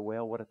you go,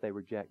 well, what if they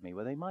reject me?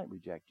 Well, they might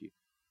reject you.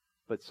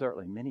 But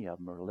certainly many of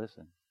them are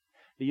listening.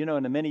 Do you know,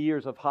 in the many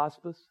years of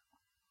hospice,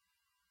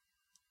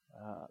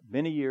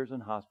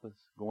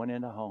 going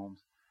into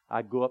homes,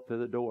 I'd go up to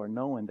the door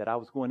knowing that I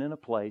was going in a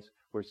place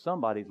where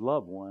somebody's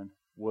loved one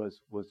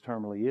was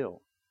terminally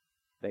ill.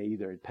 They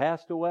either had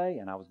passed away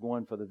and I was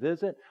going for the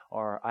visit,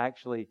 or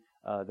actually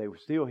they were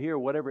still here,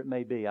 whatever it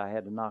may be. I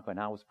had to knock on.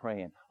 I was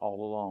praying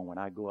all along when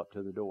I go up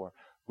to the door.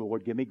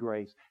 Lord, give me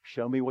grace.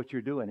 Show me what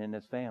you're doing in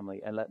this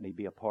family and let me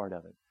be a part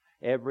of it.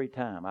 Every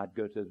time I'd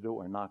go to the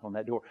door and knock on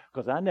that door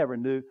because I never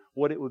knew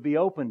what it would be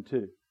open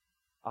to.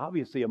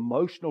 Obviously,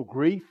 emotional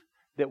grief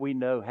that we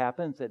know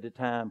happens at the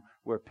time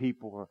where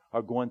people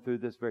are going through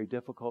this very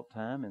difficult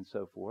time and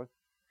so forth.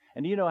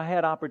 And you know, I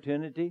had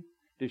opportunity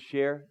to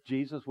share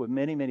Jesus with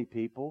many, many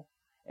people,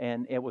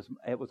 and it was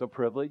a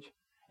privilege.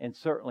 And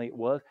certainly it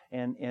was.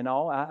 And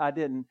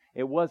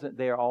it wasn't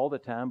there all the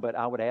time, but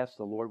I would ask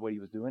the Lord what He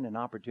was doing, an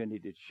opportunity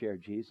to share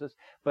Jesus.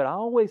 But I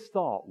always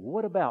thought,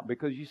 what about?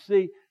 Because you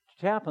see,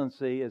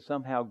 chaplaincy is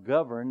somehow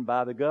governed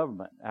by the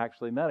government,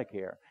 actually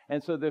Medicare.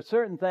 And so there's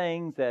certain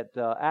things that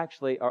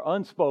actually are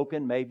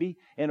unspoken, maybe,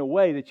 in a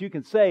way that you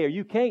can say or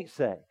you can't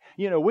say.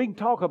 You know, we can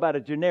talk about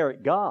a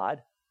generic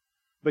God,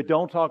 but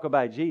don't talk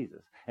about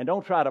Jesus. And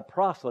don't try to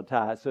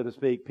proselytize, so to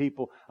speak,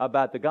 people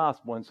about the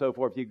gospel and so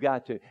forth. You've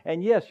got to.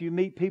 And yes, you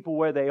meet people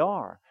where they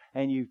are.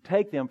 And you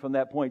take them from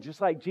that point,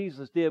 just like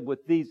Jesus did with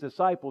these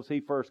disciples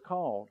He first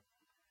called.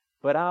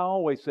 But I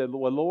always said,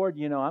 well, Lord,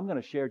 you know, I'm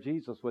going to share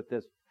Jesus with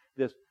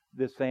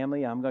this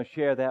family. I'm going to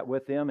share that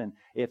with them. And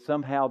if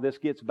somehow this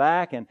gets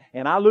back and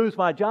I lose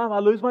my job, I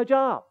lose my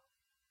job.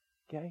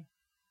 Okay?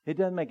 It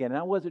doesn't make it. And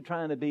I wasn't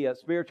trying to be a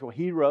spiritual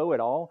hero at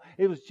all.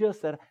 It was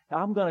just that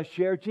I'm going to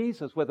share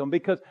Jesus with them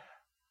because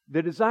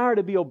the desire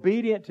to be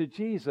obedient to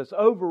Jesus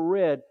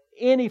overrid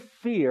any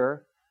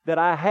fear that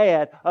I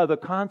had of the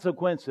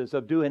consequences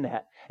of doing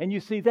that. And you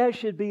see, that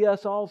should be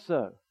us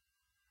also.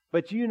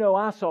 But you know,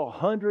 I saw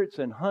hundreds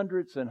and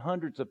hundreds and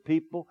hundreds of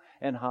people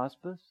in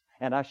hospice.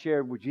 And I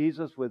shared with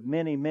Jesus with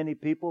many, many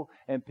people.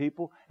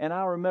 And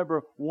I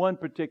remember one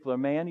particular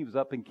man, he was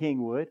up in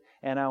Kingwood.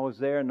 And I was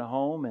there in the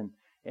home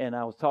and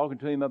I was talking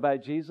to him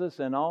about Jesus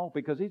and all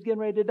because he's getting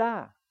ready to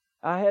die.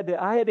 I had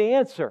to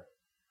answer.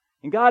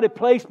 And God had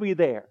placed me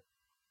there.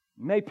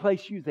 He may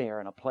place you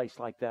there in a place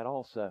like that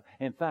also.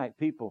 In fact,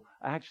 people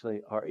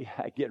actually are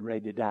getting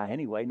ready to die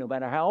anyway, no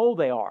matter how old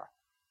they are.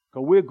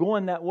 Because we're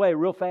going that way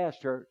real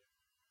fast, church.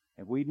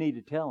 And we need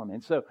to tell them.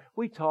 And so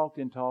we talked.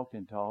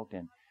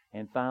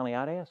 And finally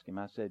I'd ask him,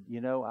 I said,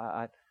 you know,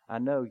 I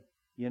know,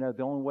 you know,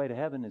 the only way to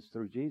heaven is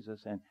through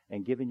Jesus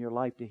and giving your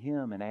life to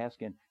Him and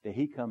asking that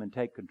He come and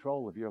take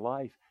control of your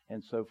life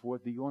and so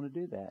forth. Do you want to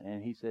do that?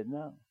 And he said,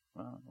 no,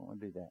 I don't want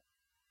to do that.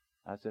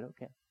 I said,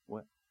 okay,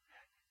 what?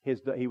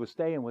 He was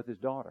staying with his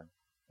daughter.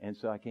 And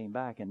so I came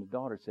back and the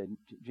daughter said,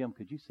 Jim,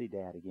 could you see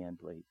Dad again,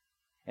 please?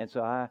 And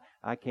so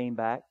I came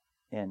back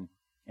and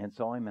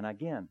saw him. And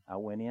again, I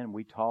went in,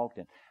 we talked,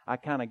 and I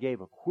kind of gave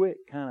a quick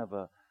kind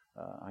of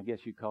I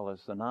guess you'd call it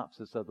a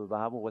synopsis of the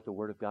Bible, what the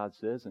Word of God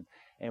says,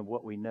 and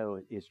what we know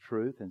is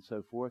truth and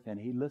so forth. And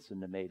he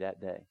listened to me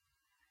that day.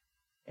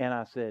 And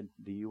I said,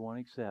 do you want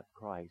to accept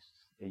Christ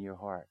in your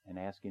heart and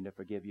ask Him to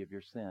forgive you of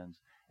your sins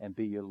and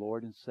be your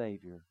Lord and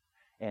Savior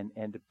and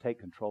to take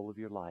control of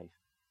your life,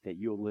 that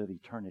you'll live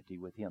eternity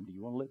with Him? Do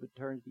you want to live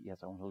eternity? Yes,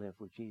 I want to live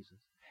with Jesus.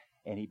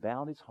 And he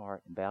bowed his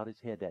heart and bowed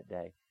his head that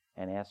day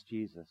and asked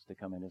Jesus to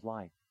come in his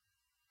life.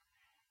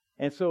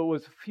 And so it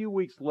was a few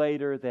weeks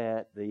later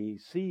that the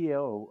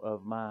CEO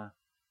of my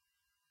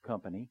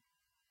company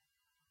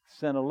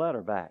sent a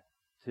letter back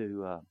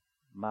to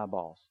my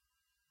boss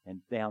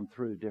and down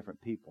through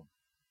different people.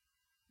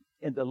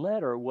 And the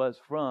letter was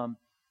from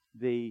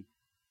the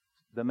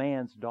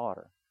man's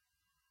daughter.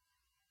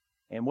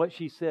 And what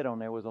she said on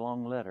there was a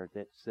long letter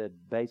that said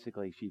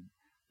basically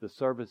the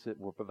service that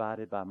were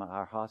provided by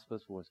our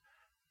hospice was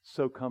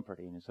so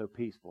comforting and so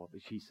peaceful.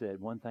 But she said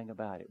one thing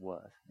about it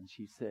was, and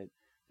she said,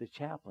 the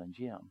chaplain,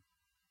 Jim,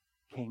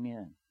 came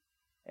in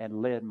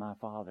and led my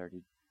father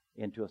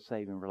into a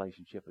saving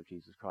relationship with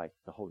Jesus Christ.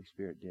 The Holy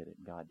Spirit did it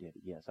and God did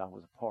it. Yes, I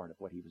was a part of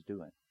what he was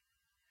doing.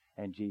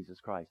 And Jesus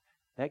Christ.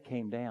 That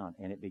came down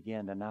and it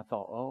began. And I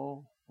thought,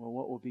 oh, well,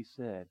 what will be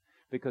said?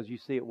 Because you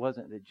see, it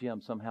wasn't that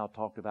Jim somehow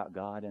talked about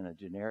God in a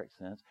generic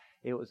sense.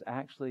 It was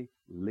actually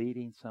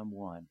leading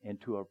someone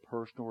into a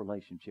personal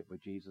relationship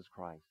with Jesus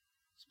Christ,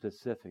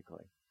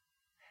 specifically.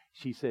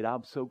 She said,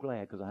 I'm so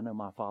glad because I know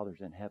my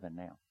Father's in heaven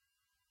now.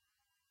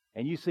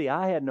 And you see,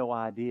 I had no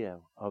idea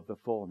of the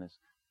fullness,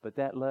 but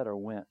that letter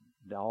went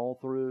all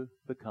through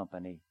the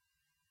company.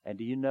 And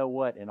do you know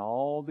what? In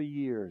all the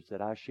years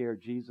that I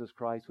shared Jesus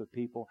Christ with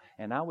people,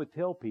 and I would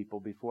tell people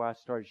before I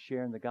started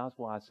sharing the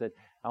gospel, I said,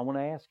 I want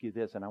to ask you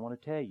this, and I want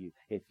to tell you,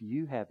 if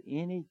you have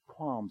any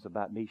qualms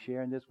about me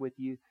sharing this with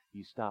you,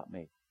 you stop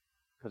me,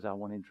 because I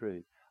want in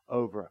truth.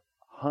 Over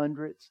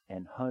hundreds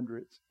and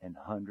hundreds and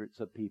hundreds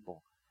of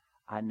people,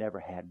 I never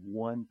had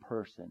one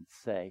person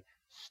say,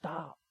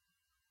 stop,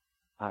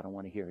 I don't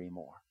want to hear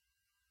anymore.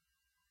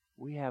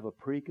 We have a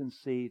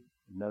preconceived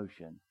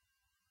notion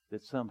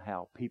that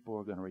somehow people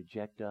are going to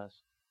reject us,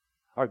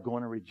 are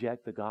going to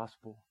reject the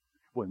gospel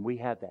when we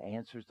have the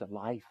answers to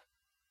life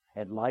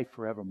and life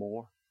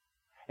forevermore.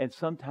 And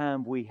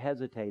sometimes we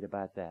hesitate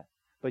about that.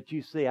 But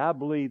you see, I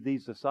believe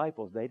these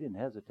disciples, they didn't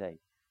hesitate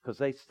because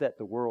they set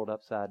the world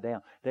upside down.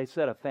 They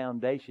set a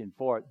foundation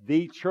for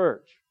the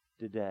church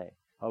today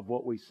of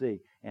what we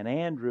see. And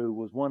Andrew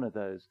was one of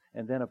those.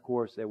 And then, of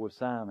course, there was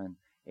Simon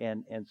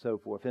and so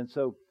forth. And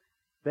so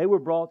they were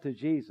brought to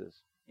Jesus,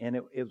 and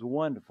it was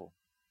wonderful.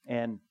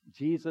 And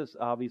Jesus,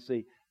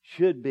 obviously,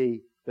 should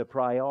be the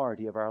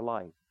priority of our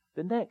life.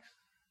 The next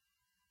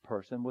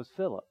person was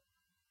Philip.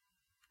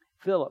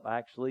 Philip,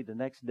 actually, the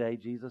next day,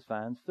 Jesus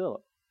finds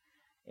Philip.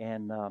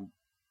 And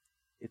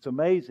it's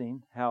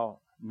amazing how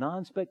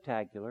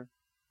non-spectacular,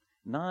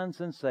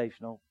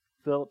 non-sensational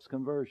Philip's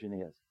conversion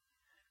is.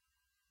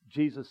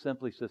 Jesus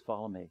simply says,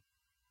 follow me.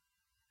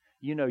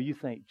 You know, you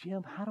think,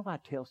 Jim, how do I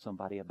tell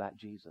somebody about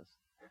Jesus?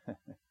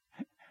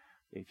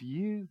 If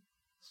you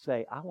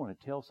say, I want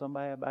to tell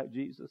somebody about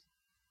Jesus,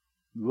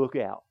 look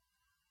out.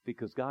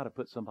 Because God will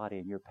put somebody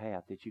in your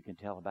path that you can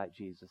tell about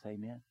Jesus.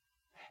 Amen?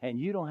 And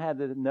you don't have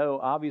to know,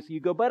 obviously,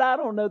 you go, but I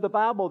don't know the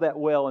Bible that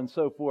well and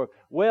so forth.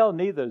 Well,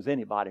 neither does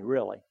anybody,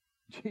 really.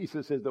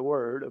 Jesus is the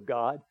Word of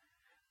God.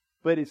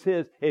 But it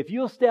says, if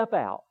you'll step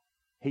out,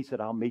 He said,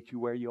 I'll meet you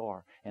where you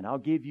are. And I'll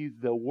give you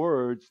the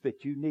words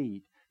that you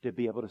need to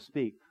be able to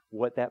speak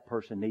what that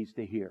person needs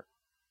to hear.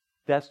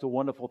 That's the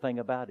wonderful thing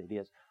about it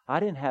is, I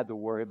didn't have to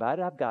worry about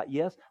it.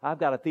 I've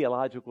got a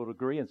theological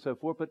degree and so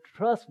forth, but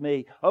trust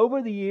me,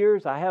 over the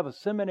years, I have a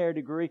seminary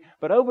degree,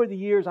 but over the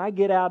years, I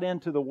get out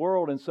into the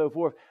world and so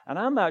forth, and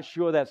I'm not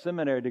sure that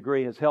seminary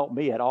degree has helped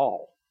me at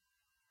all.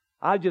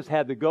 I just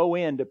had to go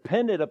in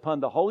dependent upon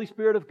the Holy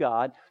Spirit of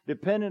God,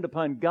 dependent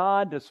upon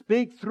God to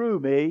speak through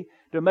me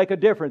to make a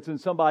difference in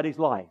somebody's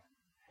life.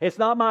 It's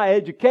not my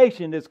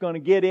education that's going to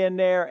get in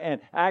there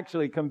and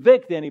actually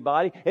convict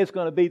anybody. It's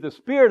going to be the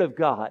Spirit of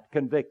God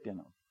convicting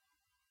them.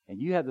 And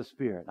you have the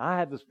Spirit. I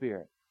have the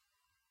Spirit.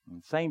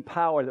 And the same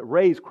power that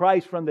raised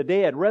Christ from the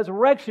dead,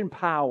 resurrection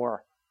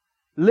power,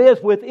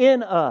 lives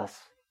within us.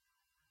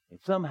 And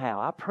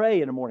somehow, I pray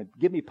in the morning,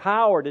 give me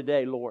power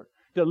today, Lord,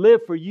 to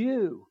live for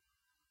you.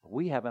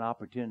 We have an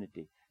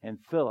opportunity. And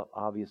Philip,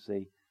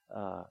 obviously,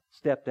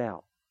 stepped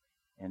out.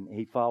 And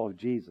he followed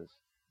Jesus.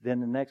 Then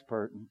the next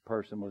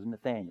person was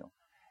Nathanael.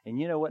 And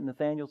you know what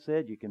Nathanael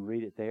said? You can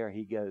read it there.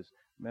 He goes,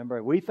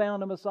 remember, we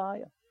found a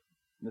Messiah,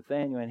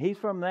 Nathanael, and he's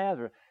from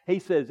Nazareth. He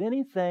says,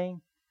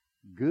 anything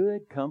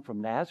good come from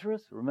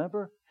Nazareth?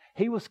 Remember?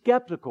 He was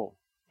skeptical.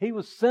 He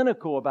was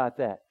cynical about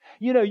that.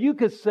 You know, you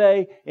could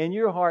say in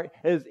your heart,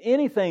 has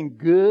anything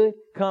good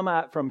come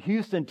out from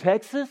Houston,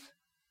 Texas?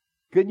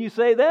 Couldn't you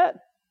say that?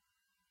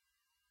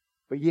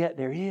 But yet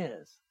there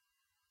is. Is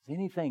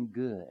anything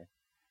good?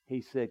 He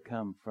said,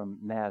 come from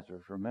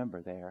Nazareth.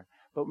 Remember there.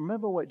 But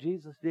remember what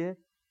Jesus did?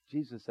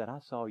 Jesus said, I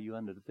saw you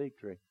under the fig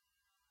tree.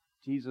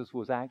 Jesus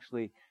was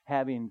actually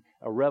having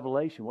a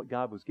revelation, what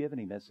God was giving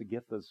him as the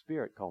gift of the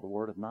Spirit called the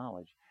Word of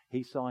Knowledge.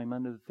 He saw him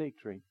under the fig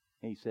tree.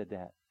 He said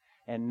that.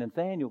 And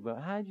Nathaniel goes,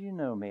 how'd you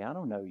know me? I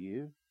don't know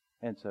you.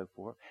 And so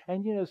forth.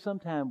 And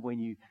sometimes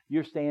when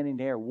you're standing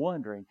there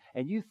wondering,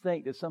 and you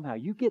think that somehow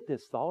you get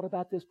this thought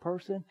about this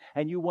person,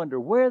 and you wonder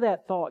where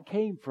that thought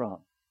came from.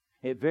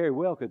 It very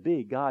well could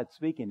be God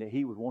speaking that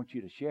He would want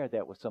you to share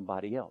that with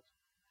somebody else.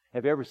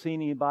 Have you ever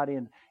seen anybody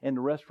in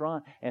the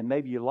restaurant, and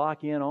maybe you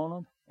lock in on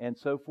them and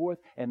so forth,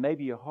 and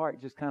maybe your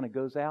heart just kind of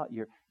goes out.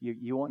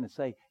 You want to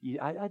say,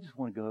 I just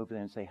want to go over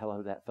there and say hello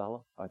to that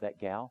fellow or that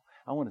gal.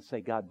 I want to say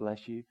God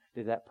bless you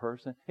to that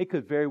person. It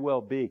could very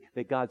well be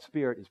that God's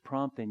Spirit is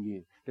prompting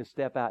you to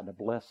step out and to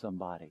bless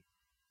somebody.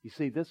 You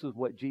see, this is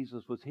what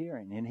Jesus was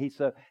hearing. And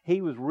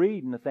he was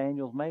reading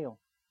Nathanael's mail,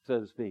 so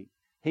to speak.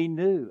 He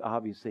knew,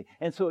 obviously.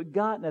 And so it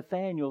got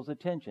Nathanael's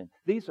attention.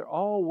 These are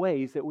all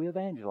ways that we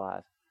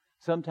evangelize.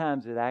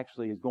 Sometimes it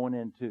actually is going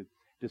into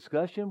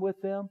discussion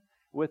with them,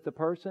 with the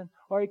person,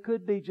 or it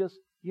could be just,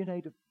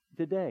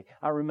 today.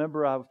 I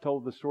remember I've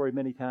told the story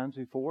many times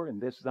before,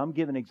 and I'm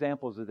giving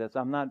examples of this.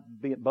 I'm not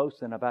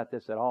boasting about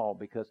this at all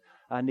because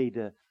I need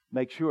to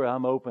make sure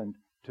I'm open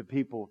to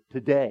people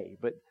today.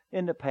 But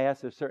in the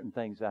past, there's certain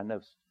things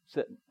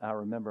I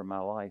remember in my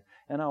life,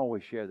 and I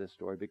always share this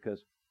story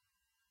because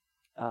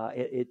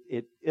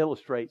it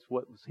illustrates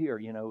what was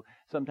here.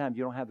 Sometimes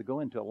you don't have to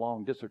go into a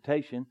long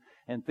dissertation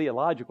and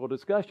theological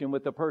discussion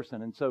with the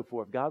person and so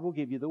forth. God will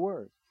give you the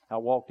words. I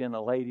walked in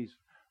a lady's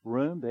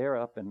room there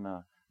up in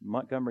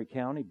Montgomery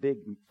County, big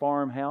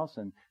farmhouse,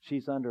 and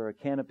she's under a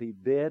canopy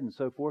bed and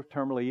so forth,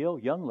 terminally ill,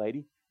 young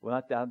lady,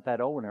 well, not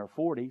that old, in her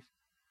 40s,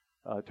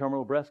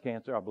 terminal breast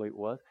cancer, I believe it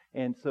was.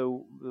 And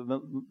so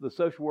the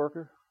social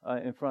worker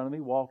in front of me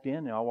walked in,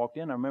 and I walked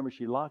in. I remember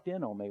she locked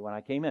in on me when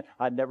I came in.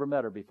 I'd never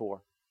met her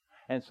before.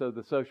 And so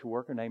the social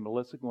worker named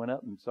Melissa went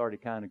up and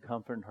started kind of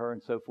comforting her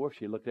and so forth.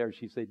 She looked at her and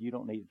she said, you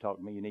don't need to talk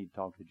to me, you need to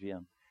talk to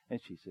Jim. And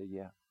she said,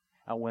 yeah.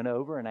 I went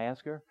over and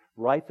asked her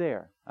right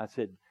there. I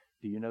said,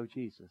 do you know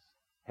Jesus?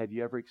 Have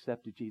you ever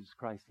accepted Jesus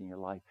Christ in your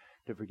life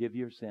to forgive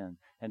your sins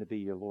and to be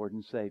your Lord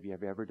and Savior?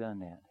 Have you ever done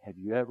that? Have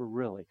you ever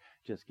really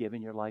just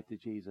given your life to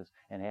Jesus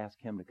and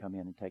asked Him to come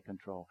in and take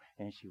control?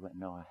 And she went,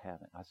 no, I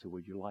haven't. I said,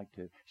 would you like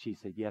to? She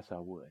said, yes, I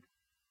would.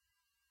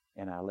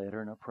 And I led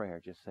her in a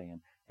prayer just saying,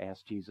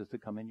 ask Jesus to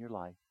come in your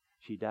life.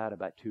 She died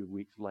about 2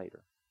 weeks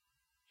later.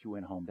 She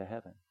went home to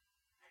heaven.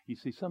 You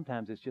see,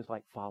 sometimes it's just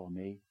like, follow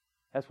me.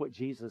 That's what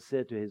Jesus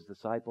said to His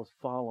disciples,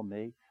 follow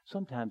me.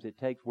 Sometimes it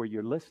takes where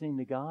you're listening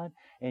to God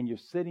and you're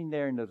sitting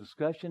there in the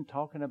discussion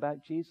talking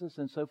about Jesus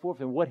and so forth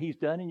and what He's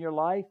done in your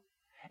life.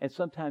 And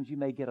sometimes you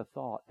may get a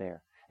thought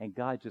there and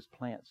God just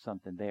plants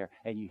something there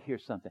and you hear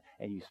something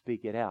and you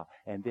speak it out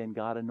and then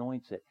God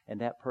anoints it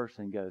and that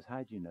person goes,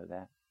 how'd you know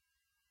that?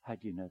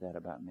 How'd you know that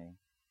about me?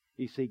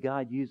 You see,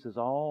 God uses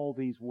all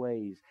these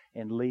ways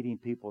in leading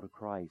people to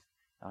Christ,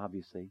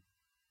 obviously.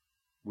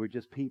 We're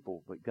just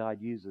people, but God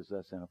uses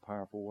us in a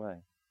powerful way.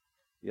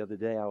 The other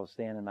day I was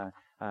standing,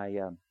 I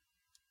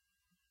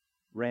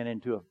ran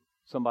into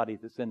somebody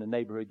that's in the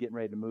neighborhood, getting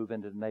ready to move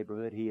into the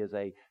neighborhood. He is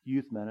a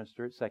youth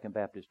minister at Second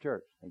Baptist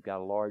Church. They've got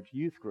a large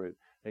youth group.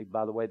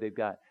 By the way,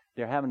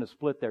 they're having to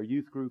split their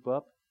youth group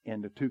up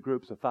into 2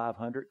 groups of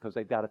 500 because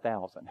they've got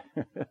 1,000.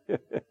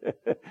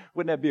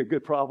 Wouldn't that be a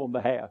good problem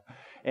to have?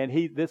 And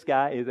this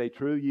guy is a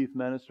true youth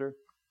minister.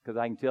 Because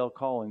I can tell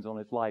callings on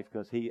his life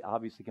because he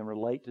obviously can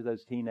relate to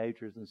those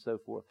teenagers and so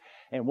forth.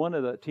 And one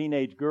of the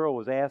teenage girl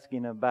was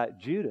asking about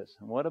Judas.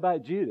 And what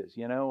about Judas?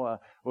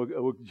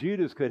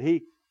 Judas, could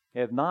he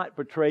have not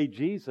betrayed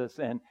Jesus?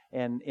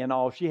 And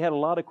all, she had a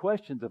lot of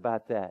questions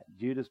about that.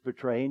 Judas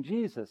betraying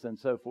Jesus and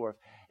so forth.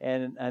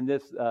 And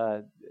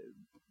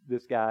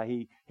this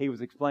guy, he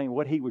was explaining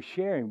what he was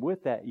sharing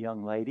with that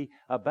young lady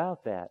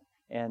about that.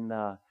 And,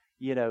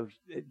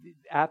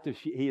 after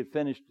he had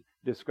finished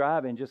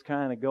describing, just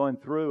kind of going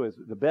through as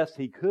the best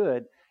he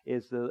could,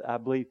 I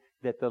believe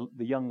that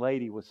the young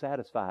lady was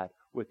satisfied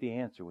with the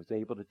answer, was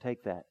able to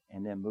take that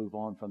and then move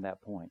on from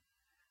that point.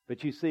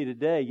 But you see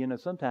today,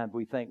 sometimes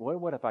we think, well,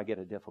 what if I get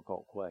a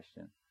difficult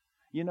question?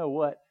 You know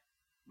what?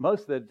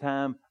 Most of the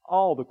time,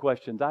 all the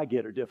questions I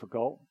get are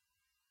difficult,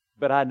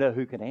 but I know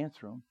who can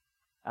answer them.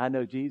 I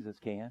know Jesus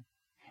can.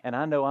 And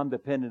I know I'm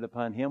dependent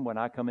upon Him when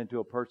I come into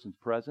a person's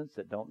presence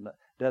that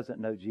doesn't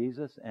know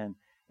Jesus, and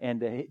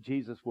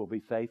Jesus will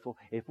be faithful.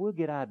 If we'll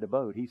get out of the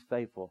boat, He's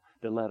faithful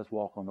to let us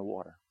walk on the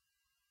water.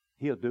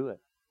 He'll do it.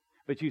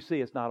 But you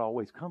see, it's not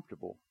always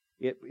comfortable.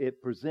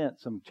 It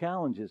presents some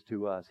challenges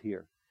to us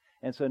here.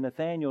 And so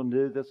Nathanael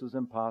knew this was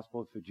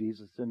impossible for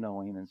Jesus to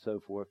know him and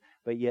so forth.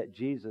 But yet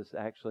Jesus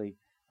actually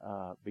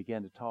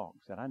began to talk.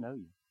 He said, I know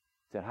you.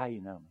 He said, how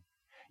you know me?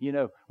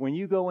 When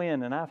you go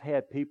in, and I've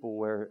had people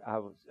where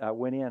I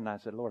went in and I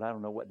said, Lord, I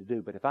don't know what to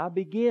do. But if I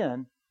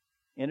begin,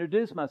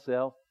 introduce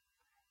myself,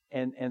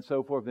 and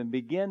so forth, and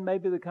begin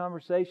maybe the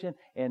conversation,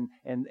 and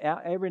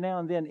every now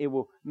and then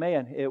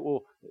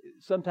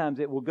sometimes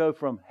it will go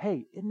from,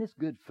 hey, isn't this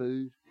good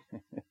food?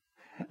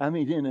 I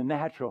mean, in the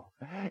natural,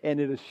 and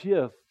it'll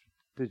shift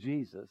to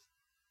Jesus.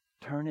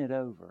 Turn it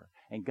over,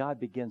 and God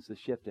begins to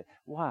shift it.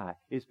 Why?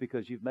 It's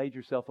because you've made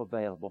yourself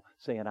available,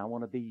 saying, I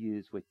want to be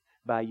used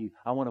by you.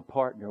 I want to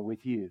partner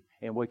with you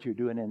in what you're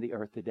doing in the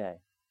earth today.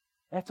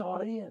 That's all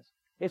it is.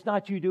 It's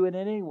not you doing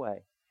it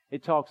anyway.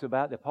 It talks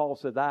about that Paul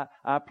said,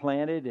 I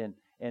planted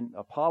and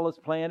Apollos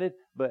planted,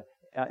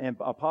 and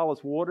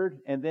Apollos watered,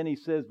 and then he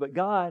says, but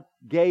God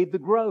gave the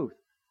growth.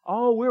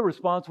 All we're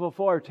responsible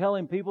for is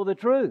telling people the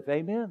truth.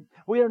 Amen.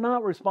 We are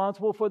not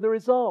responsible for the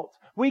results.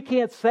 We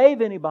can't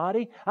save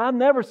anybody. I've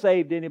never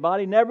saved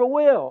anybody, never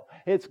will.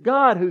 It's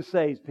God who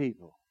saves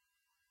people.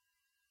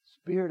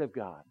 Spirit of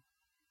God.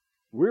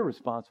 We're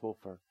responsible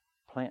for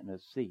planting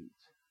those seeds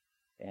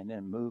and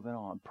then moving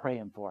on,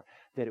 praying for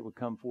that it would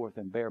come forth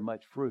and bear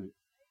much fruit.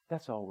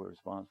 That's all we're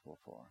responsible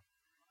for.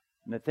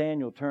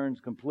 Nathanael turns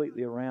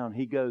completely around.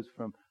 He goes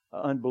from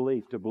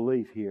unbelief to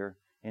belief here,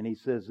 and he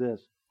says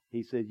this.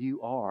 He said,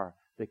 you are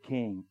the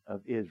King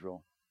of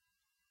Israel.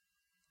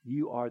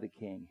 You are the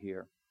King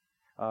here.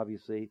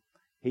 Obviously,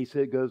 he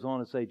said, goes on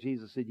to say,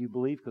 Jesus said, you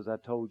believe because I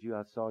told you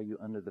I saw you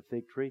under the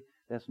fig tree?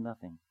 That's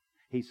nothing.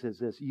 He says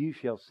this, you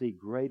shall see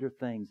greater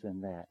things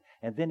than that.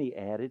 And then he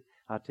added,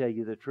 I'll tell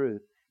you the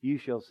truth, you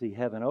shall see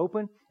heaven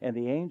open and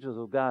the angels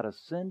of God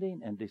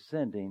ascending and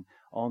descending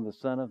on the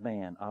Son of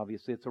Man.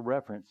 Obviously, it's a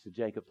reference to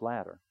Jacob's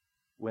ladder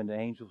when the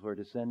angels were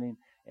descending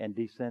and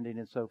descending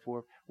and so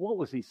forth. What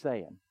was he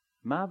saying?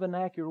 My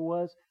vernacular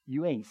was,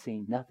 you ain't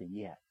seen nothing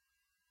yet.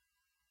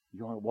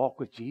 You want to walk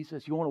with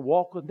Jesus? You want to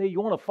walk with me?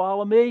 You want to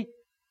follow me?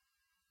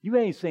 You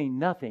ain't seen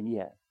nothing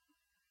yet.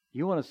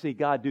 You want to see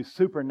God do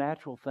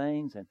supernatural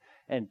things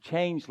and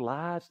change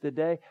lives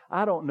today?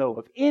 I don't know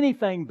of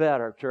anything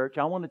better, church.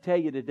 I want to tell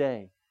you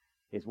today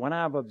is when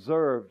I've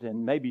observed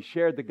and maybe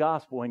shared the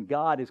gospel and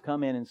God has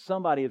come in and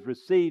somebody has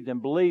received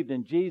and believed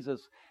in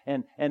Jesus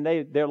and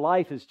their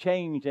life has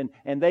changed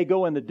and they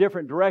go in a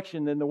different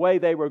direction than the way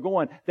they were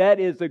going. That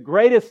is the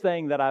greatest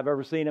thing that I've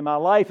ever seen in my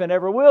life and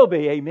ever will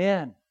be.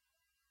 Amen.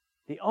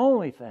 The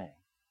only thing.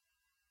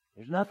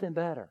 There's nothing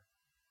better.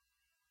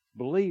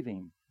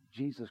 Believing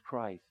Jesus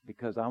Christ,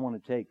 because I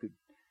want to take,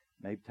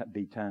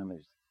 maybe time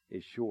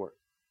is short.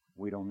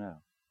 We don't know.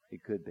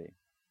 It could be.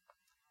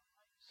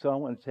 So I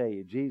want to tell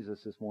you,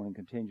 Jesus this morning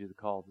continued to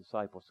call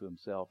disciples to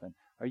himself. And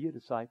are you a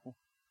disciple?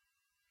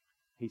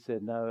 He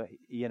said, no,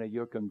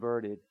 you're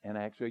converted. And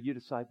actually, are you a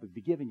disciple? If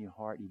you've given your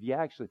heart, if you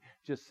actually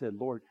just said,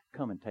 Lord,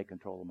 come and take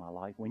control of my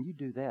life. When you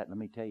do that, let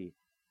me tell you,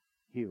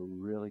 He'll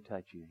really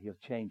touch you. He'll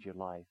change your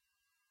life.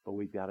 But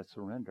we've got to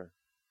surrender.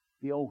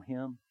 The old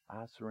hymn,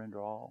 I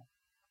surrender all.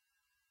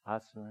 I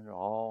surrender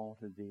all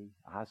to Thee.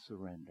 I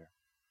surrender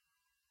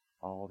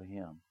all to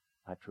Him.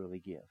 I truly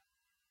give.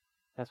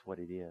 That's what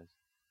it is.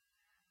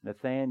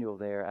 Nathanael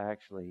there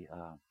actually,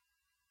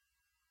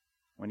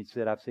 when he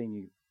said, I've seen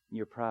you in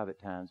your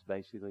private times,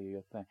 basically,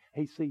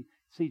 hey,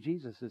 see,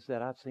 Jesus has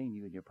said, I've seen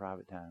you in your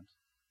private times.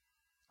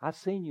 I've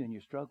seen you in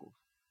your struggles.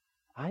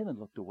 I haven't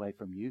looked away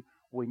from you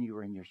when you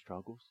were in your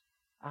struggles.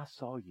 I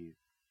saw you,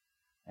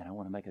 and I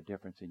want to make a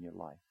difference in your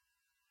life.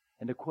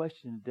 And the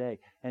question today,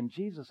 and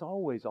Jesus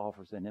always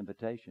offers an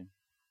invitation.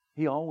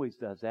 He always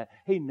does that.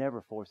 He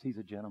never forces. He's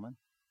a gentleman.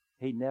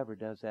 He never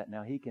does that.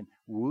 Now, He can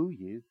woo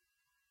you,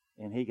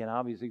 and He can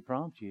obviously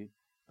prompt you,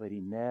 but He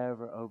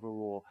never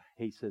overrule.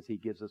 He says He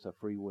gives us a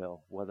free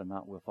will, whether or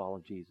not we'll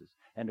follow Jesus.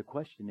 And the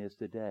question is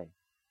today,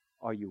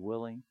 are you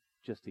willing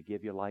just to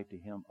give your life to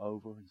Him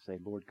over and say,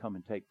 Lord, come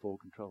and take full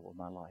control of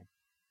my life.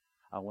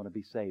 I want to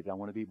be saved. I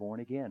want to be born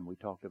again. We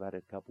talked about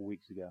it a couple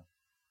weeks ago.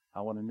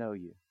 I want to know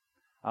You.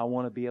 I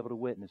want to be able to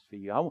witness for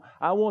You.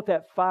 I want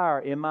that fire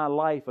in my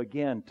life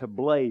again to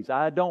blaze.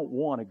 I don't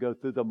want to go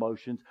through the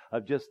motions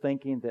of just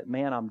thinking that,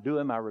 man, I'm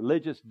doing my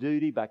religious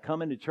duty by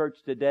coming to church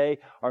today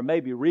or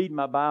maybe reading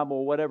my Bible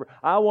or whatever.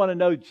 I want to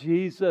know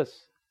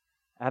Jesus,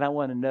 and I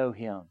want to know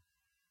Him,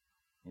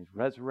 His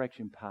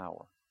resurrection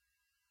power.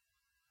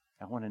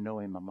 I want to know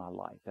Him in my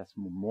life. That's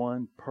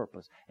one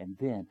purpose. And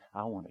then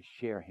I want to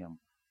share Him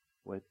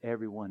with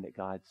everyone that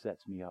God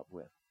sets me up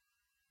with.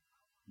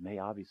 May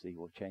obviously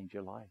will change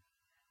your life.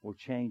 Will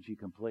change you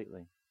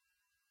completely.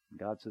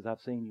 God says,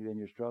 I've seen you in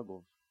your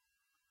struggles.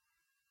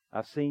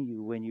 I've seen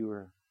you when you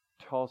were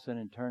tossing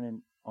and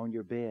turning on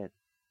your bed.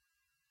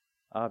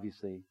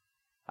 Obviously,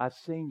 I've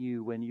seen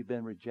you when you've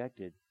been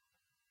rejected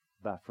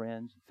by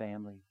friends,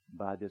 family,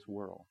 by this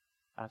world.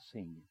 I've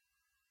seen you.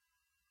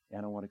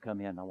 And I want to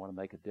come in and I want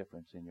to make a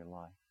difference in your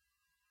life.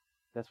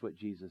 That's what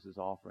Jesus is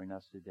offering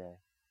us today.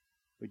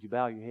 Would you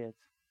bow your heads?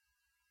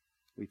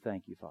 We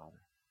thank You,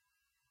 Father.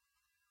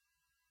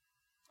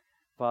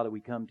 Father,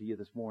 we come to You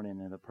this morning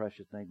in the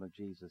precious name of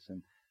Jesus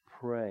and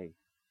pray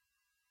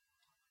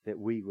that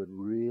we would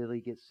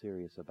really get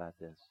serious about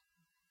this.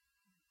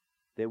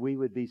 That we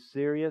would be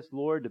serious,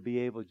 Lord, to be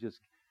able to just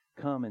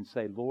come and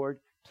say, Lord,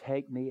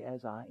 take me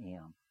as I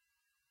am.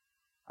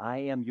 I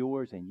am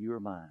Yours and You are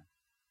mine.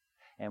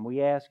 And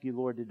we ask You,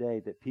 Lord,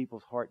 today that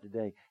people's heart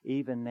today,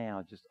 even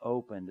now, just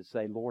open to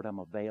say, Lord, I'm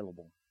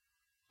available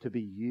to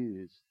be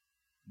used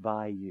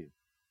by You.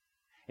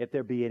 If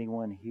there be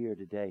anyone here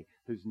today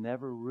who's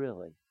never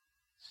really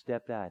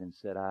stepped out and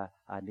said, I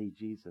need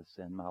Jesus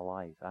in my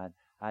life.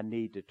 I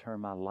need to turn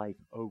my life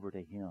over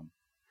to Him.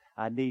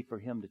 I need for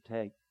Him to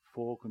take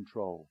full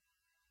control.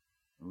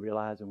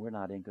 realizing we're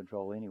not in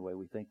control anyway.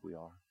 We think we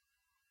are.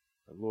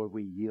 But Lord,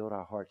 we yield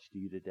our hearts to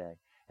you today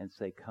and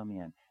say, come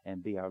in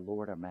and be our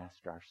Lord, our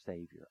Master, our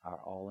Savior, our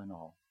all in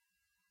all.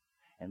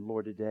 And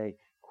Lord, today,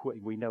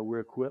 we know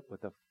we're equipped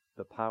with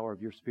the power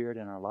of your Spirit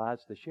in our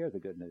lives to share the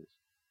good news.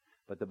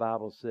 But the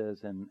Bible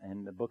says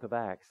in the book of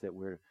Acts that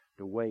we're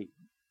to wait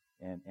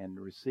and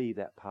receive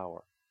that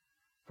power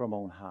from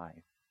on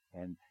high.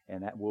 And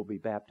that we'll be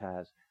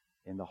baptized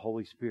in the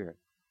Holy Spirit.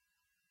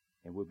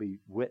 And we'll be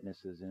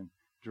witnesses in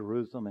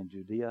Jerusalem and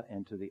Judea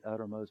and to the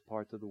uttermost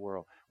parts of the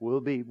world.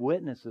 We'll be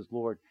witnesses,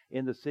 Lord,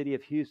 in the city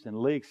of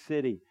Houston, League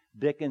City,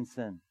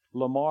 Dickinson,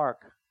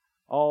 Lamarck,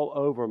 all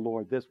over,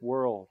 Lord, this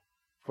world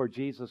for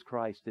Jesus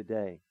Christ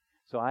today.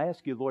 So I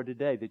ask you, Lord,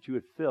 today that you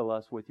would fill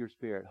us with your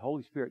Spirit.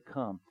 Holy Spirit,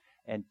 come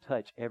and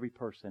touch every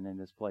person in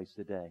this place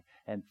today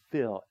and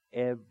fill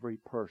every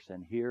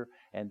person here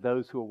and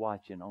those who are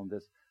watching on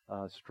this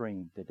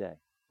stream today.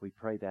 We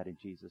pray that in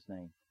Jesus'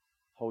 name.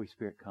 Holy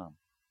Spirit, come.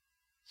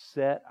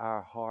 Set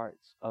our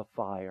hearts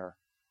afire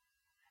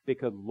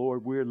because,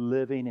 Lord, we're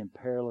living in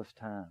perilous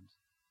times.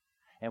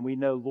 And we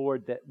know,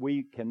 Lord, that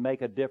we can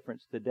make a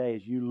difference today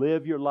as you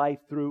live your life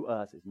through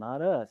us. It's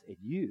not us,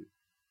 it's you.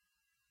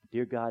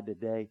 Dear God,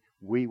 today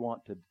we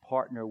want to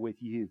partner with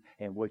you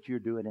in what you're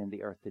doing in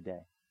the earth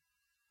today.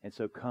 And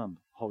so come,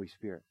 Holy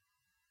Spirit,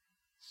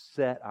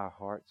 set our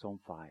hearts on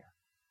fire.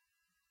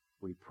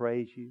 We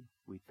praise you.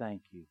 We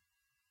thank you.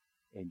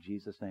 In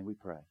Jesus' name we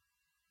pray.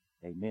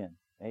 Amen.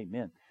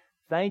 Amen.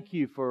 Thank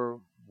you for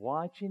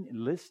watching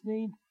and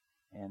listening.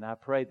 And I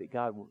pray that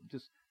God will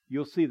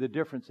you'll see the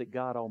difference that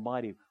God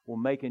Almighty will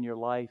make in your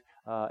life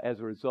as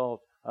a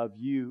result of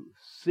you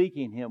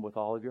seeking Him with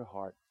all of your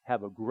heart.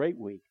 Have a great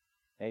week.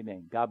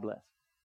 Amen. God bless.